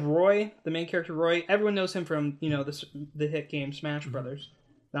thing is, if Roy, the main character Roy, everyone knows him from the hit game Smash Brothers,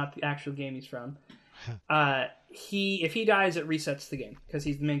 not the actual game he's from. If he dies, it resets the game because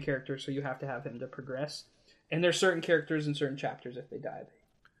he's the main character, so you have to have him to progress. And there's certain characters in certain chapters, if they die,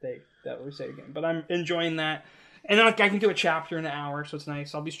 that will reset your game. But I'm enjoying that, and then I can do a chapter in an hour, so it's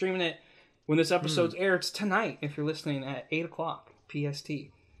nice. I'll be streaming it when this episode's aired, it's tonight if you're listening at 8 o'clock PST.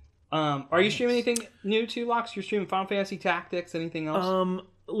 Are you streaming anything new too, Locks? You're streaming Final Fantasy Tactics, anything else?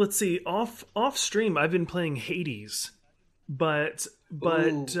 Let's see. Off stream, I've been playing Hades, but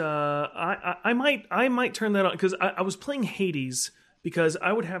I might turn that on because I was playing Hades because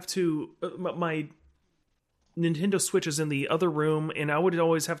I would have to my Nintendo Switch is in the other room, and I would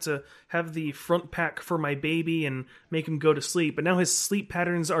always have to have the front pack for my baby and make him go to sleep. But now his sleep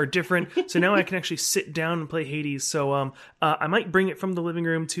patterns are different, so now I can actually sit down and play Hades. So I might bring it from the living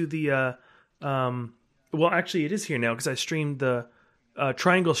room to the well, actually, it is here now because I streamed the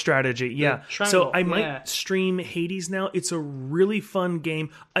Triangle Strategy. Yeah, so I might stream Hades now. It's a really fun game.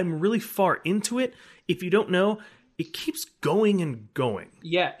 I'm really far into it. If you don't know, it keeps going and going.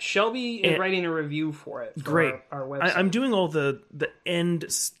 Yeah, Shelby is writing a review for it. Great. Our website. I'm doing all the end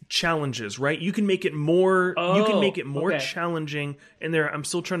challenges, right? You can make it more. You can make it more challenging. And I'm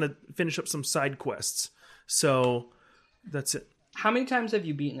still trying to finish up some side quests. So that's it. How many times have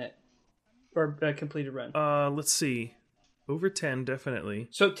you beaten it or completed run? Let's see. Over 10, definitely.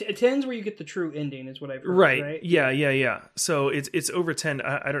 So 10's where you get the true ending, is what I've heard. Right? Yeah. So it's over 10.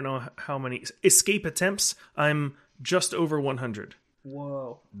 I don't know how many escape attempts. I'm just over 100.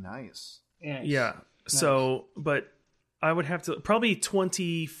 Whoa. Nice. Yeah. So, but I would have to probably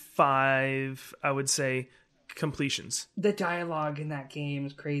 25, I would say, completions. The dialogue in that game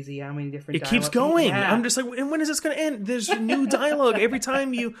is crazy. How many different It keeps going. Yeah. I'm just like, and when is this going to end? There's new dialogue every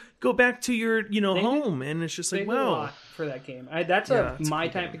time you go back to your, home, and it's just like, wow. A lot for that game. That's my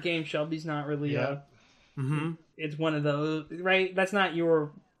type of game. Shelby's not really it's one of those, right? That's not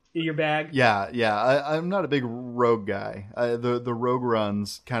your bag. Yeah. I'm not a big rogue guy. The rogue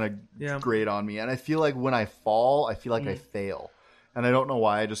runs kind of grate on me, and I feel like when I fall, I feel like I fail. And I don't know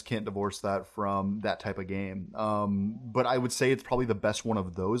why. I just can't divorce that from that type of game. But I would say it's probably the best one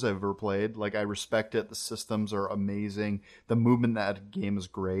of those I've ever played. Like, I respect it. The systems are amazing. The movement in that game is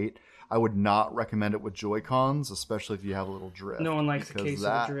great. I would not recommend it with Joy-Cons, especially if you have a little drift. No one likes the case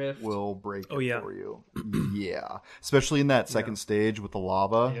of the drift. That will break it for you. Yeah. Especially in that second stage with the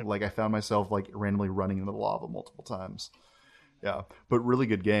lava. Yep. Like, I found myself, like, randomly running into the lava multiple times. Yeah, but really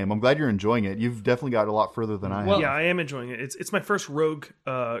good game. I'm glad you're enjoying it. You've definitely got a lot further than I have. Yeah, I am enjoying it. It's my first rogue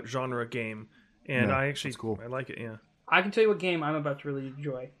genre game, and I actually cool. I like it. Yeah, I can tell you what game I'm about to really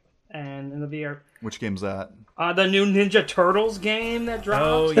enjoy, and in the VR. Which game's that? The new Ninja Turtles game that dropped.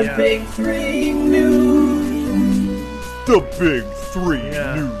 Oh yeah, the big three news. The big three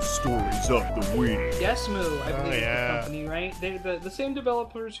news stories of the week. Desmu, I believe is the company, right? They're the same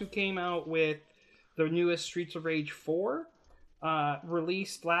developers who came out with the newest Streets of Rage 4.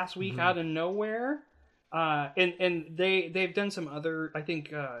 Released last week out of nowhere, and they've done some other. I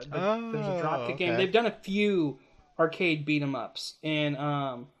think there's a Dropkick game. They've done a few arcade beat 'em ups, and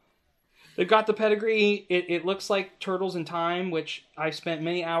they've got the pedigree. It looks like Turtles in Time, which I spent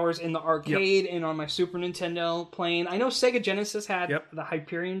many hours in the arcade and on my Super Nintendo playing. I know Sega Genesis had the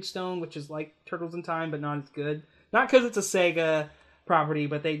Hyperion Stone, which is like Turtles in Time, but not as good. Not because it's a Sega property,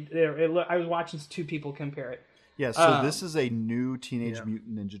 but I was watching two people compare it. Yeah, so this is a new Teenage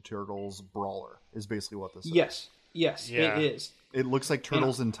Mutant Ninja Turtles brawler, is basically what this is. Yes, it is. It looks like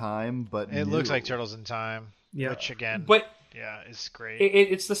Turtles in Time, but it looks like Turtles in Time, which again, is great.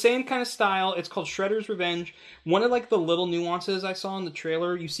 It's the same kind of style. It's called Shredder's Revenge. One of like the little nuances I saw in the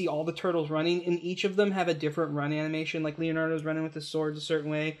trailer, you see all the turtles running, and each of them have a different run animation. Like Leonardo's running with his swords a certain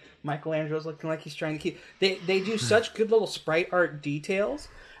way. Michelangelo's looking like he's trying to keep. They do such good little sprite art details.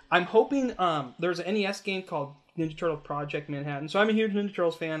 I'm hoping there's an NES game called Ninja Turtle Project Manhattan. So I'm a huge Ninja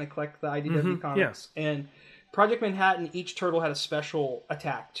Turtles fan. I collect the IDW comics. And Project Manhattan, each turtle had a special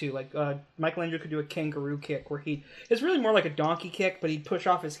attack too. Like Michelangelo could do a kangaroo kick where it's really more like a donkey kick, but he'd push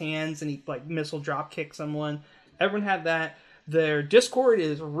off his hands and he'd like missile drop kick someone. Everyone had that. Their Discord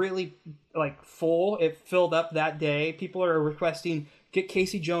is really like full. It filled up that day. People are requesting get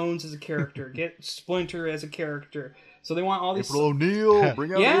Casey Jones as a character, get Splinter as a character. So they want all these. April O'Neil,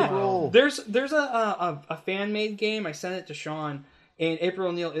 bring out April. There's a fan made game. I sent it to Sean, and April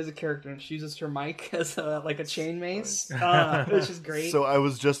O'Neil is a character, and she uses her mic as like a chain mace, which is great. So I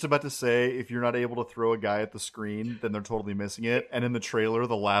was just about to say, if you're not able to throw a guy at the screen, then they're totally missing it. And in the trailer,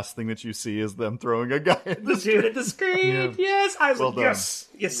 the last thing that you see is them throwing a guy at the screen. Dude at the screen. Yeah. Yes, I was like, yes.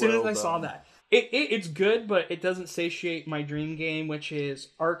 As soon as I saw that. It's good, but it doesn't satiate my dream game, which is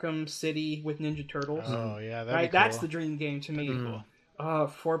Arkham City with Ninja Turtles. Oh, yeah, that'd right? be cool. That's the dream game to me. Cool.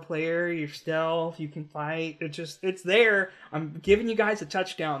 4-player, you're stealth, you can fight. It's there. I'm giving you guys a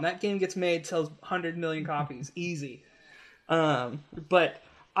touchdown. That game gets made, sells 100 million copies. Easy. But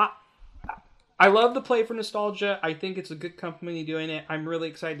I love the play for nostalgia. I think it's a good company doing it. I'm really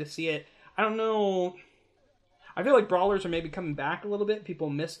excited to see it. I don't know. I feel like brawlers are maybe coming back a little bit. People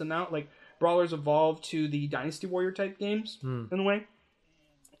missed them out. Like brawlers evolved to the Dynasty Warrior type games in a way,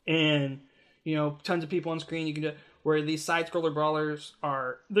 and tons of people on screen. You can do where these side scroller brawlers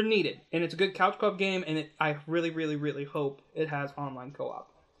they're needed, and it's a good couch co-op game. And I really, really, really hope it has online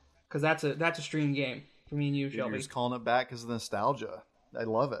co-op because that's a stream game for me and you, Shelby. You're just calling it back because of the nostalgia. I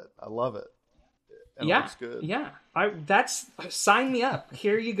love it. And yeah, it looks good. Yeah. Sign me up.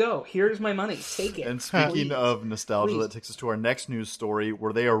 Here you go. Here's my money. Take it. And speaking please. of nostalgia, Please. that takes us to our next news story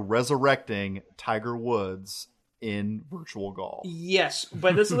where they are resurrecting Tiger Woods in virtual golf. Yes,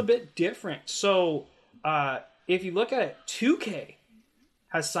 but this is a bit different. So, if you look at it, 2K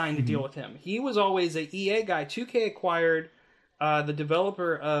has signed a deal with him. He was always a EA guy. 2K acquired the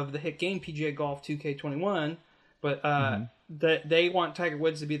developer of the hit game PGA Golf 2K21, but they want Tiger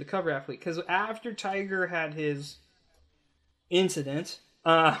Woods to be the cover athlete because after Tiger had his incident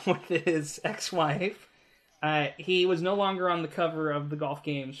with his ex-wife, he was no longer on the cover of the golf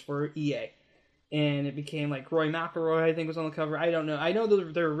games for EA. And it became like Roy McIlroy, I think, was on the cover. I don't know. I know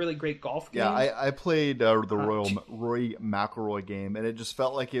they're really great golf games. Yeah, I played the Roy McIlroy game, and it just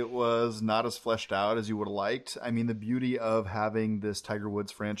felt like it was not as fleshed out as you would have liked. I mean, the beauty of having this Tiger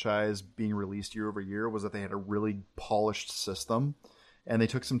Woods franchise being released year over year was that they had a really polished system, and they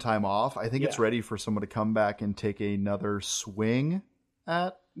took some time off. I think it's ready for someone to come back and take another swing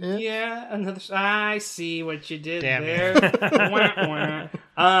at it. Yeah, I see what you did Damn there. Wah,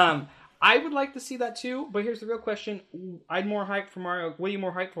 wah. I would like to see that too, but here's the real question. I'm more hyped for Mario. What are you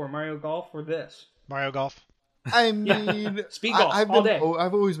more hyped for, Mario Golf or this? Mario Golf. I mean, Speed golf all day.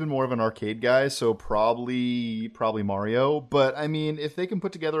 I've always been more of an arcade guy, so probably Mario. But I mean, if they can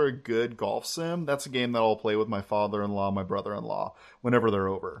put together a good golf sim, that's a game that I'll play with my father-in-law, my brother-in-law, whenever they're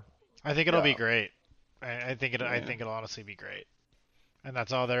over. I think it'll be great. I think it'll honestly be great. And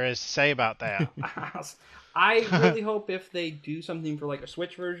that's all there is to say about that. I really hope if they do something for like a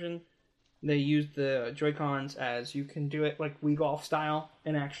Switch version, they use the Joy-Cons as you can do it like Wii Golf style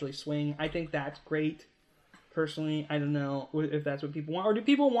and actually swing. I think that's great. Personally, I don't know if that's what people want. Or do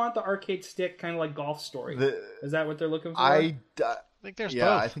people want the arcade stick kind of like Golf Story? Is that what they're looking for? I think there's both.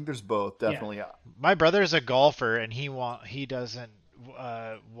 both. I think there's both, definitely. Yeah. My brother's a golfer, and he doesn't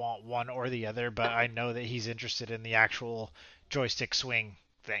want one or the other, but I know that he's interested in the actual joystick swing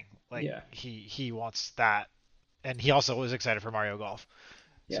thing. Like he wants that, and he also was excited for Mario Golf.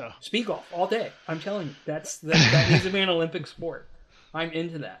 Yeah. So. Speed golf all day. I'm telling you, that needs to be an Olympic sport. I'm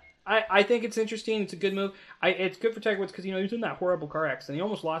into that. I think it's interesting. It's a good move. It's good for Tiger Woods because he was in that horrible car accident. He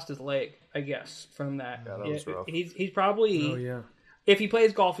almost lost his leg, I guess, from that. Yeah, that was rough. He's probably. Oh yeah. If he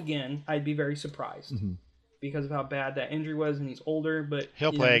plays golf again, I'd be very surprised because of how bad that injury was, and he's older. But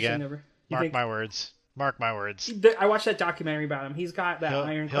he'll play again. Mark my words. I watched that documentary about him. He's got that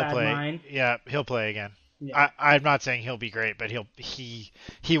ironclad mind. Yeah, he'll play again. Yeah. I'm not saying he'll be great, but he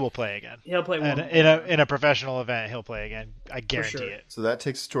will play again. He'll play one. In a professional event, he'll play again. I guarantee it. So that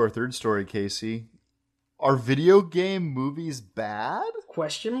takes us to our third story, Casey. Are video game movies bad?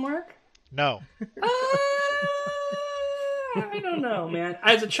 Question mark? No. I don't know, man.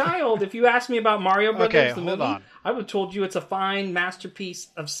 As a child, if you asked me about Mario Brothers, the movie, I would have told you it's a fine masterpiece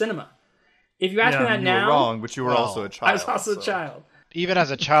of cinema. If you ask me that now, you were wrong, but you were also a child. I was also a child. Even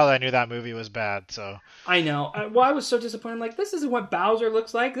as a child, I knew that movie was bad. So I know. I was so disappointed. I'm like, this isn't what Bowser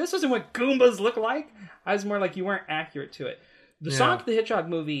looks like. This isn't what Goombas look like. I was more like, you weren't accurate to it. The Sonic the Hedgehog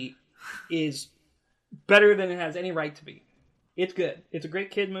movie is better than it has any right to be. It's good. It's a great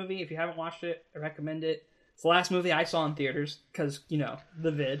kid movie. If you haven't watched it, I recommend it. It's the last movie I saw in theaters because,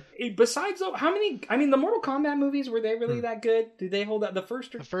 the vid. Besides, though, the Mortal Kombat movies, were they really that good? Did they hold up? The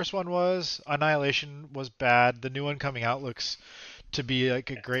first one was. Annihilation was bad. The new one coming out looks to be like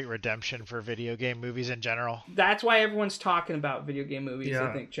a great redemption for video game movies in general. That's why everyone's talking about video game movies,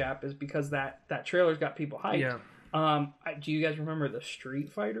 I think, Chap, is because that trailer's got people hyped. Yeah. Do you guys remember the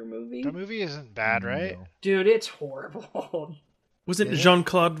Street Fighter movie? The movie isn't bad, right? No. Dude, it's horrible. Was it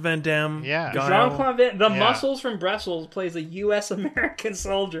Jean-Claude Van Damme? Yeah. Jean-Claude Van Damme. Muscles from Brussels plays a U.S. American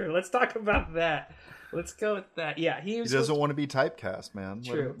soldier. Let's talk about that. Let's go with that. Yeah, he doesn't want to be typecast, man.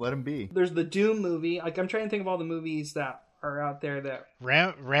 True. Let him be. There's the Doom movie. Like, I'm trying to think of all the movies that are out there that...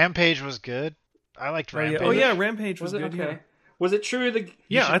 Rampage was good. I liked Rampage. Oh, yeah, Rampage was good. Okay. Yeah. Was it true?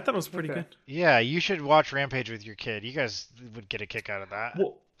 I thought it was pretty good. Yeah, you should watch Rampage with your kid. You guys would get a kick out of that.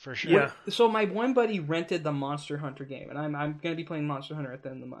 Well, for sure. Yeah. So my one buddy rented the Monster Hunter game, and I'm going to be playing Monster Hunter at the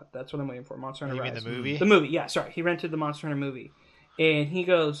end of the month. That's what I'm waiting for. Monster Hunter Rise. You mean the movie? The movie, yeah. Sorry, he rented the Monster Hunter movie, and he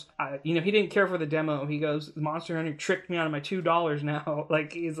goes, he didn't care for the demo. He goes, Monster Hunter tricked me out of my $2 now.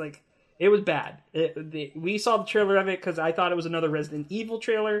 Like he's like, It was bad. We saw the trailer of it because I thought it was another Resident Evil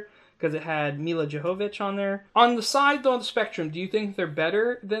trailer because it had Mila Jovovich on there. On the side, though, of the spectrum, do you think they're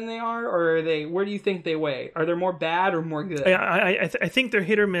better than they are, or are they? Where do you think they weigh? Are they more bad or more good? I think they're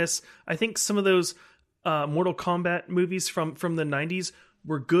hit or miss. I think some of those Mortal Kombat movies from the 90s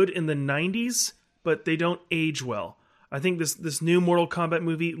were good in the 90s, but they don't age well. I think this new Mortal Kombat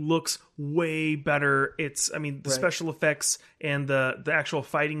movie looks way better. The special effects and the actual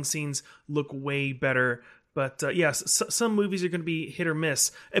fighting scenes look way better. But yes, some movies are going to be hit or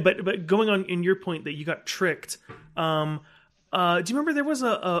miss. But going on in your point that you got tricked, do you remember there was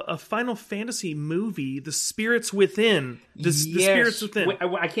a Final Fantasy movie, The Spirits Within? The Spirits Within.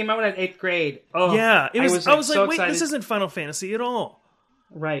 I came out in 8th grade. Oh, yeah, I was like, so wait, excited. this isn't Final Fantasy at all.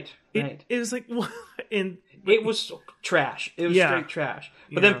 Right. It was like, what? It was trash. It was straight trash.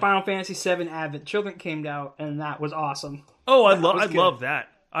 But then Final Fantasy VII Advent Children came out, and that was awesome. Oh, I love that.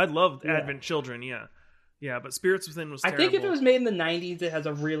 I loved Advent Children. Yeah. But Spirits Within was terrible. I think if it was made in the 90s, it has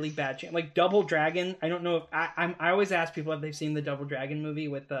a really bad chance. Like Double Dragon. I don't know if I always ask people if they've seen the Double Dragon movie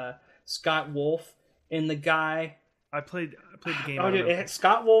with Scott Wolf and the guy. I played the game. Oh, dude,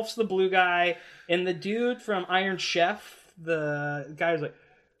 Scott Wolf's the blue guy, and the dude from Iron Chef, the guy who's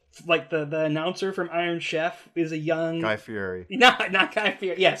like the announcer from Iron Chef is a young Guy Fieri. Not Guy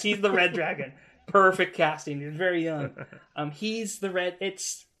Fieri. Yes, he's the Red Dragon. Perfect casting. He's very young. He's the red.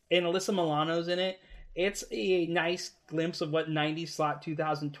 And Alyssa Milano's in it. It's a nice glimpse of what 90s slot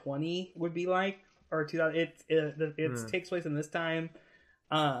 2020 would be like, or 2000. It takes place in this time.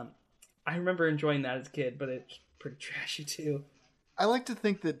 I remember enjoying that as a kid, but it's pretty trashy too. I like to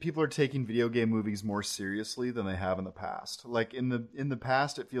think that people are taking video game movies more seriously than they have in the past. Like in the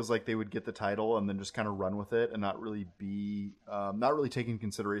past, it feels like they would get the title and then just kind of run with it and not really taking into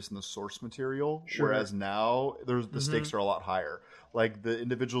consideration the source material. Sure. Whereas now, the stakes are a lot higher. Like the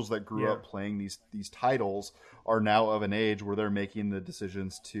individuals that grew up playing these titles are now of an age where they're making the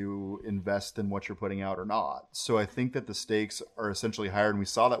decisions to invest in what you're putting out or not. So I think that the stakes are essentially higher, and we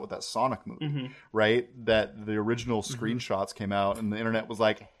saw that with that Sonic movie, right? That the original screenshots came out, and the internet was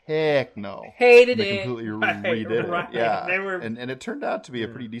like, "Heck no!" Hated and they it. completely redid Right. it. Yeah, They were... and it turned out to be a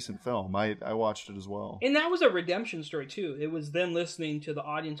pretty decent film. I watched it as well. And that was a redemption story too. It was them listening to the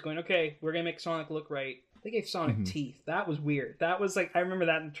audience going, "Okay, we're gonna make Sonic look right." They gave Sonic teeth. That was weird. That was like, I remember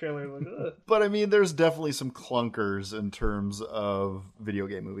that in the trailer. Like, ugh. But I mean, there's definitely some clunkers in terms of video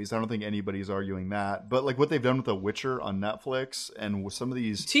game movies. I don't think anybody's arguing that. But like what they've done with The Witcher on Netflix and with some of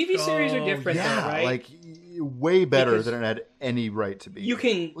these TV series are different, though, right? like way better than it had any right to be. You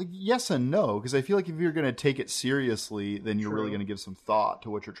can yes and no, because I feel like if you're going to take it seriously, then you're really going to give some thought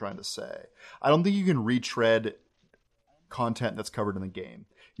to what you're trying to say. I don't think you can retread content that's covered in the game.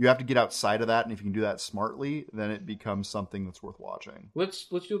 You have to get outside of that, and if you can do that smartly, then it becomes something that's worth watching. Let's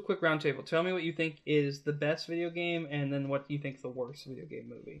do a quick roundtable. Tell me what you think is the best video game, and then what you think is the worst video game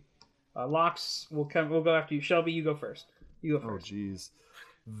movie. Locks, we'll go after you. Shelby, you go first. You go first. Oh, geez.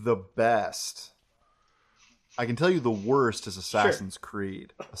 The best. I can tell you the worst is Assassin's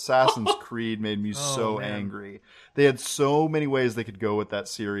Creed. Assassin's Creed made me so angry. They had so many ways they could go with that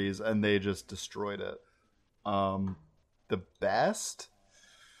series, and they just destroyed it. The best?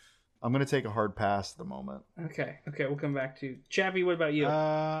 I'm going to take a hard pass at the moment. Okay, we'll come back to Chappie. What about you?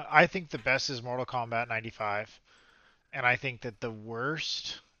 I think the best is Mortal Kombat 95, and I think that the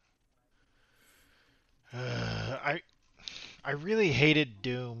worst. I really hated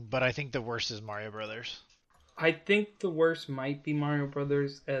Doom, but I think the worst is Mario Brothers. I think the worst might be Mario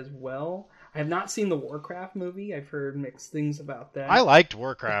Brothers as well. I have not seen the Warcraft movie. I've heard mixed things about that. I liked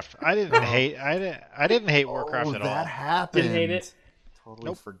Warcraft. I didn't hate Warcraft at all. That happened. Didn't hate it.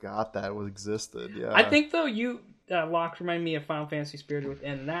 Totally forgot that existed. Yeah. I think though Locke remind me of Final Fantasy Spirit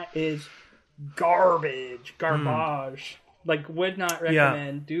Within, and that is garbage. Like, would not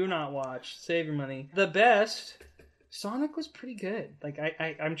recommend. Yeah. Do not watch. Save your money. The best, Sonic was pretty good. Like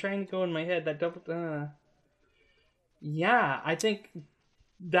I'm trying to go in my head that double. Yeah, I think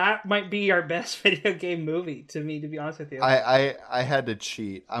that might be our best video game movie to me, to be honest with you. I had to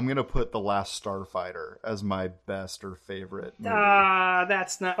cheat. I'm going to put The Last Starfighter as my best or favorite movie.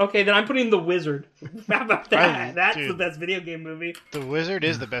 That's not... Okay, then I'm putting The Wizard. How about that? That's the best video game movie. The Wizard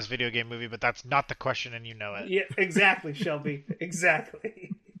is the best video game movie, but that's not the question, and you know it. Yeah, exactly, Shelby.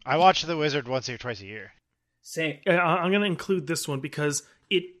 Exactly. I watch The Wizard once or twice a year. Same. I'm going to include this one because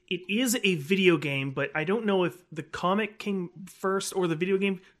it is a video game, but I don't know if the comic came first or the video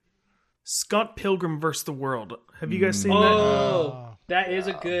game. Scott Pilgrim vs. the World. Have you guys seen that? Oh, that is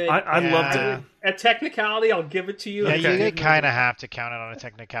a good... I loved it. A technicality, I'll give it to you. Yeah, you kind of have to count it on a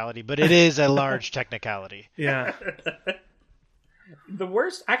technicality, but it is a large technicality. Yeah. The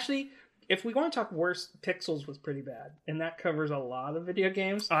worst... Actually, if we want to talk worse, Pixels was pretty bad, and that covers a lot of video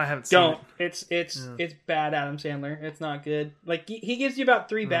games. I haven't seen it. It's bad, Adam Sandler. It's not good. Like he gives you about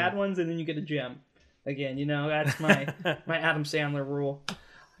 3 bad ones, and then you get a gem. Again, that's my my Adam Sandler rule.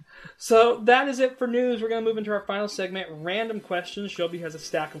 So that is it for news. We're going to move into our final segment, random questions. Shelby has a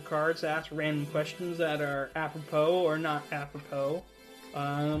stack of cards to ask random questions that are apropos or not apropos.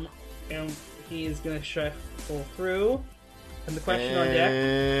 And he is going to shuffle through. And the question on deck.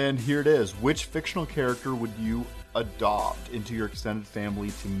 And here it is. Which fictional character would you adopt into your extended family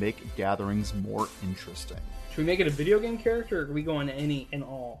to make gatherings more interesting? Should we make it a video game character, or are we going to any and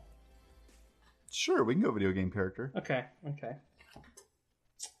all? Sure, we can go video game character. Okay.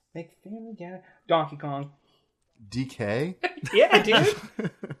 Make family gathering. Donkey Kong. DK? Yeah, dude.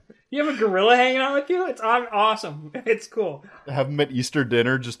 You have a gorilla hanging out with you? It's awesome. It's cool. Have him at Easter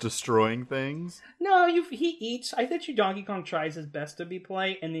dinner just destroying things? No, he eats. I bet you Donkey Kong tries his best to be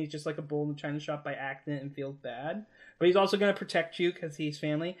polite, and he's just like a bull in the china shop by accident and feels bad. But he's also going to protect you because he's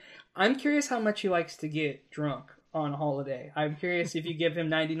family. I'm curious how much he likes to get drunk on holiday. I'm curious if you give him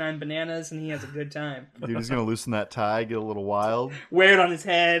 99 bananas and he has a good time. Dude, he's going to loosen that tie, get a little wild. Wear it on his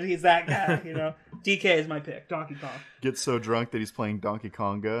head. He's that guy, DK is my pick. Donkey Kong. Get so drunk that he's playing Donkey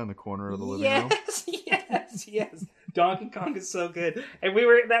Konga in the corner of the living room. Yes. Donkey Kong is so good. And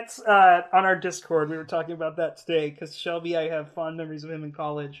that's on our Discord. We were talking about that today because Shelby, I have fond memories of him in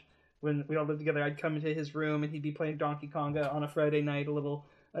college when we all lived together. I'd come into his room and he'd be playing Donkey Konga on a Friday night, a little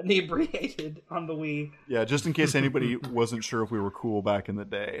inebriated on the Wii. Yeah, just in case anybody wasn't sure if we were cool back in the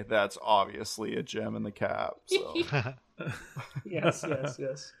day, that's obviously a gem in the cap. So. Yes.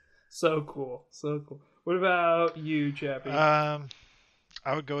 So cool. What about you, Chappie? I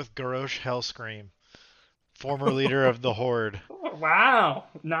would go with Garrosh Hellscream, former leader of the Horde. Wow,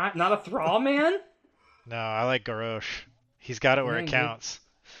 not a thrall man? No, I like Garrosh. He's got it where it counts.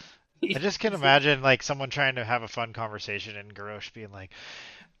 I just can imagine like someone trying to have a fun conversation and Garrosh being like,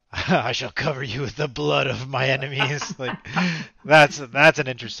 I shall cover you with the blood of my enemies. Like that's an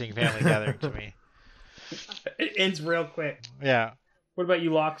interesting family gathering to me. It ends real quick. Yeah. What about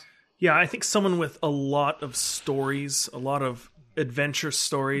you, Lox? Yeah, I think someone with a lot of stories, a lot of adventure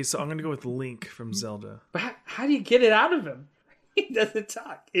stories. So I'm going to go with Link from Zelda. But how do you get it out of him? He doesn't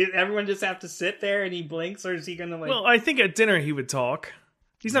talk. Everyone just have to sit there and he blinks, or is he going to like... Well, I think at dinner he would talk.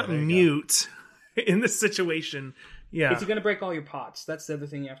 He's not mute in this situation. Yeah. Is he going to break all your pots? That's the other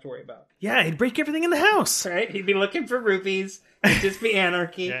thing you have to worry about. Yeah, he'd break everything in the house. Right? He'd be looking for rupees. It'd just be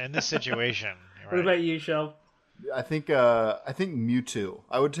anarchy. Yeah, in this situation. What about you, Shel? I think Mewtwo.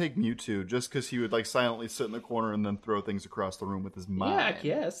 I would take Mewtwo just because he would like silently sit in the corner and then throw things across the room with his mind.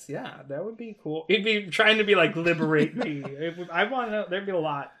 Yeah, that would be cool. He'd be trying to be like, liberate me. I want to know. There'd be a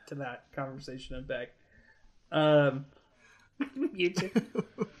lot to that conversation in back. Mewtwo.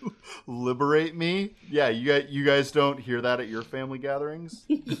 Liberate me? Yeah, you guys don't hear that at your family gatherings?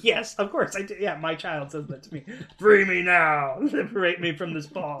 Yes, of course I do. Yeah, my child says that to me. Free me now. Liberate me from this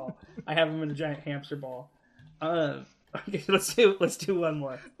ball. I have him in a giant hamster ball. Okay, let's do one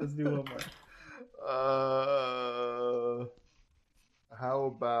more. How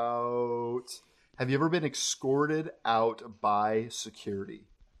about... Have you ever been escorted out by security?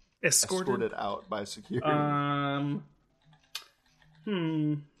 Escorted out by security.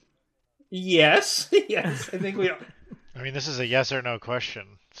 Yes. I think we are. I mean, this is a yes or no question.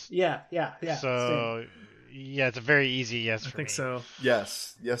 Yeah. So, yeah, it's a very easy yes for me. I think so.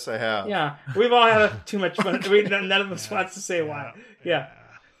 Yes, I have. Yeah, we've all had too much fun. None of us wants to say why. Yeah.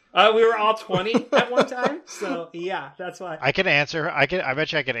 We were all 20 at one time, so yeah, that's why. I can answer. I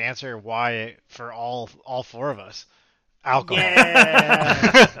bet you I could answer why for all 4 of us. Alcohol.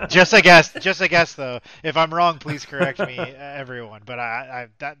 Yeah. Just a guess though. If I'm wrong, please correct me, everyone. But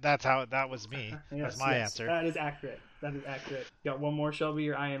that was me. That's my answer. That is accurate. Got one more, Shelby,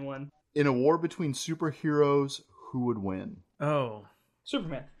 or I in one. In a war between superheroes, who would win? Oh,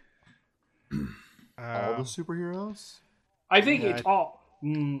 Superman. All the superheroes? I think it's all.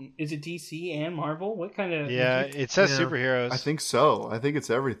 Is it DC and Marvel? What kind of... Yeah, it says superheroes. I think so. I think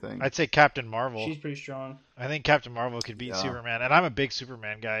it's everything. I'd say Captain Marvel. She's pretty strong. I think Captain Marvel could beat Superman, and I'm a big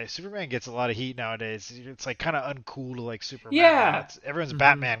Superman guy. Superman gets a lot of heat nowadays. It's like kind of uncool to like Superman. Yeah. Everyone's a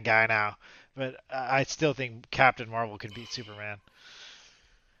Batman guy now, but I still think Captain Marvel could beat Superman.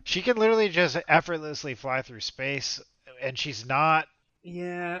 She can literally just effortlessly fly through space, and she's not...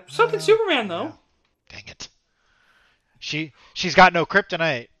 Yeah. So can Superman, though. Yeah. Dang it. She's got no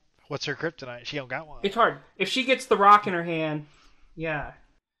kryptonite. What's her kryptonite? She don't got one. It's hard. If she gets the rock in her hand, yeah.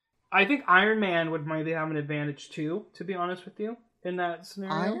 I think Iron Man would maybe have an advantage too, to be honest with you, in that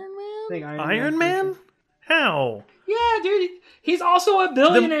scenario. Iron Man? I think Iron Man How? Yeah, dude. He's also a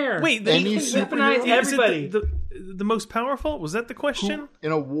billionaire. Wait, he can weaponize everybody. Is it the most powerful? Was that the question?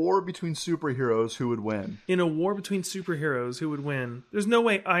 In a war between superheroes, who would win? In a war between superheroes, who would win? There's no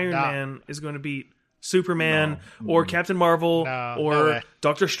way Iron Man is going to beat Superman or Captain Marvel or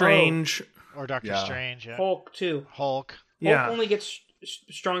Doctor Strange. Or Doctor Strange, yeah. Hulk, too. Hulk. Hulk only gets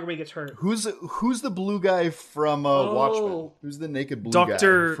stronger when he gets hurt. Who's the blue guy from Watchmen? Who's the naked blue guy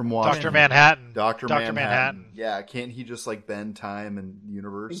from Watchmen? Dr. Manhattan. Dr. Manhattan. Yeah, can't he just like bend time and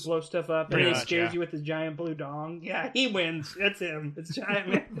universe? He blows stuff up and he scares you with his giant blue dong. Yeah, he wins. That's him. It's Giant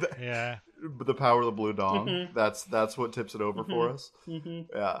Man. Yeah. The power of the blue dong. That's what tips it over for us.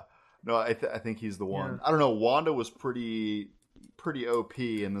 Yeah. No, I think he's the one. I don't know. Wanda was pretty OP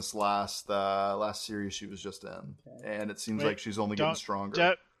in this last series she was just in, and it seems like she's only getting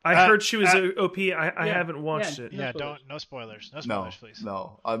stronger. I heard she was OP. I haven't watched it. No spoilers. No spoilers, please.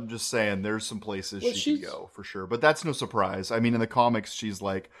 No, I'm just saying there's some places she can go for sure, but that's no surprise. I mean, in the comics, she's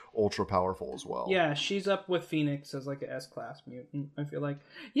like ultra powerful as well. Yeah, she's up with Phoenix as like an S-class mutant. I feel like,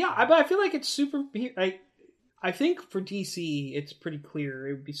 but I feel like it's super. I think for DC, it's pretty clear.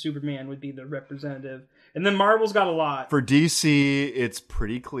 It would be Superman would be the representative. And then Marvel's got a lot. For DC, it's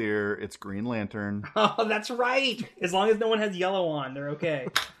pretty clear. It's Green Lantern. Oh, that's right. As long as no one has yellow on, they're okay.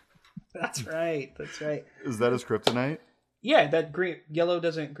 That's right. Is that his kryptonite? Yeah, that green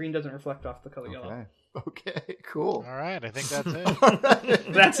doesn't reflect off the color yellow. Okay, cool. All right, I think that's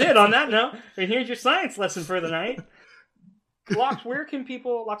it. That's it on that note. And here's your science lesson for the night. Lox, where can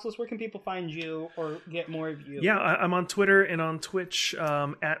people find you or get more of you? Yeah, I'm on Twitter and on Twitch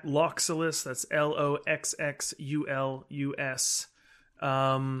at Loxulus. That's LOXXULUS.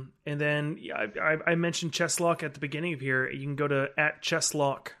 And then I mentioned Chesslock at the beginning of here. You can go to at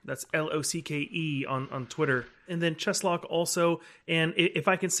Chesslock. That's LOCKE on Twitter. And then Chesslock also, and if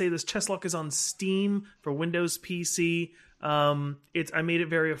I can say this, Chesslock is on Steam for Windows PC. I made it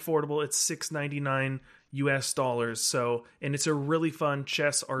very affordable. It's $6.99 US. So, and it's a really fun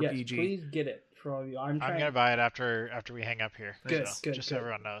chess RPG. Yes, please get it for all of you. I'm gonna buy it after we hang up here. Good, so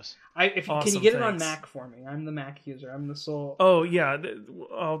everyone knows. Can you get it on Mac for me? I'm the Mac user. I'm the sole. Oh yeah,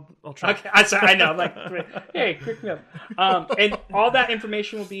 I'll try. Okay, I know. Like, hey, pick me up. And all that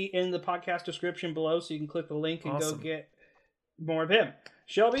information will be in the podcast description below, so you can click the link and go get more of him.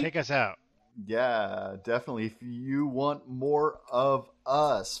 Shelby, take us out. Yeah, definitely. If you want more of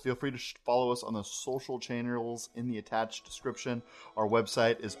us, feel free to follow us on the social channels in the attached description. Our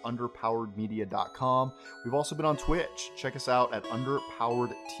website is underpoweredmedia.com. We've also been on Twitch. Check us out at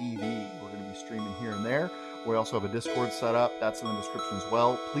Underpowered TV. We're going to be streaming here and there. We also have a Discord set up. That's in the description as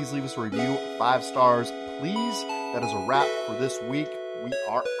well. Please leave us a review. 5 stars, please. That is a wrap for this week. We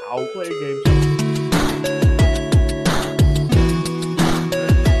are out. Play games.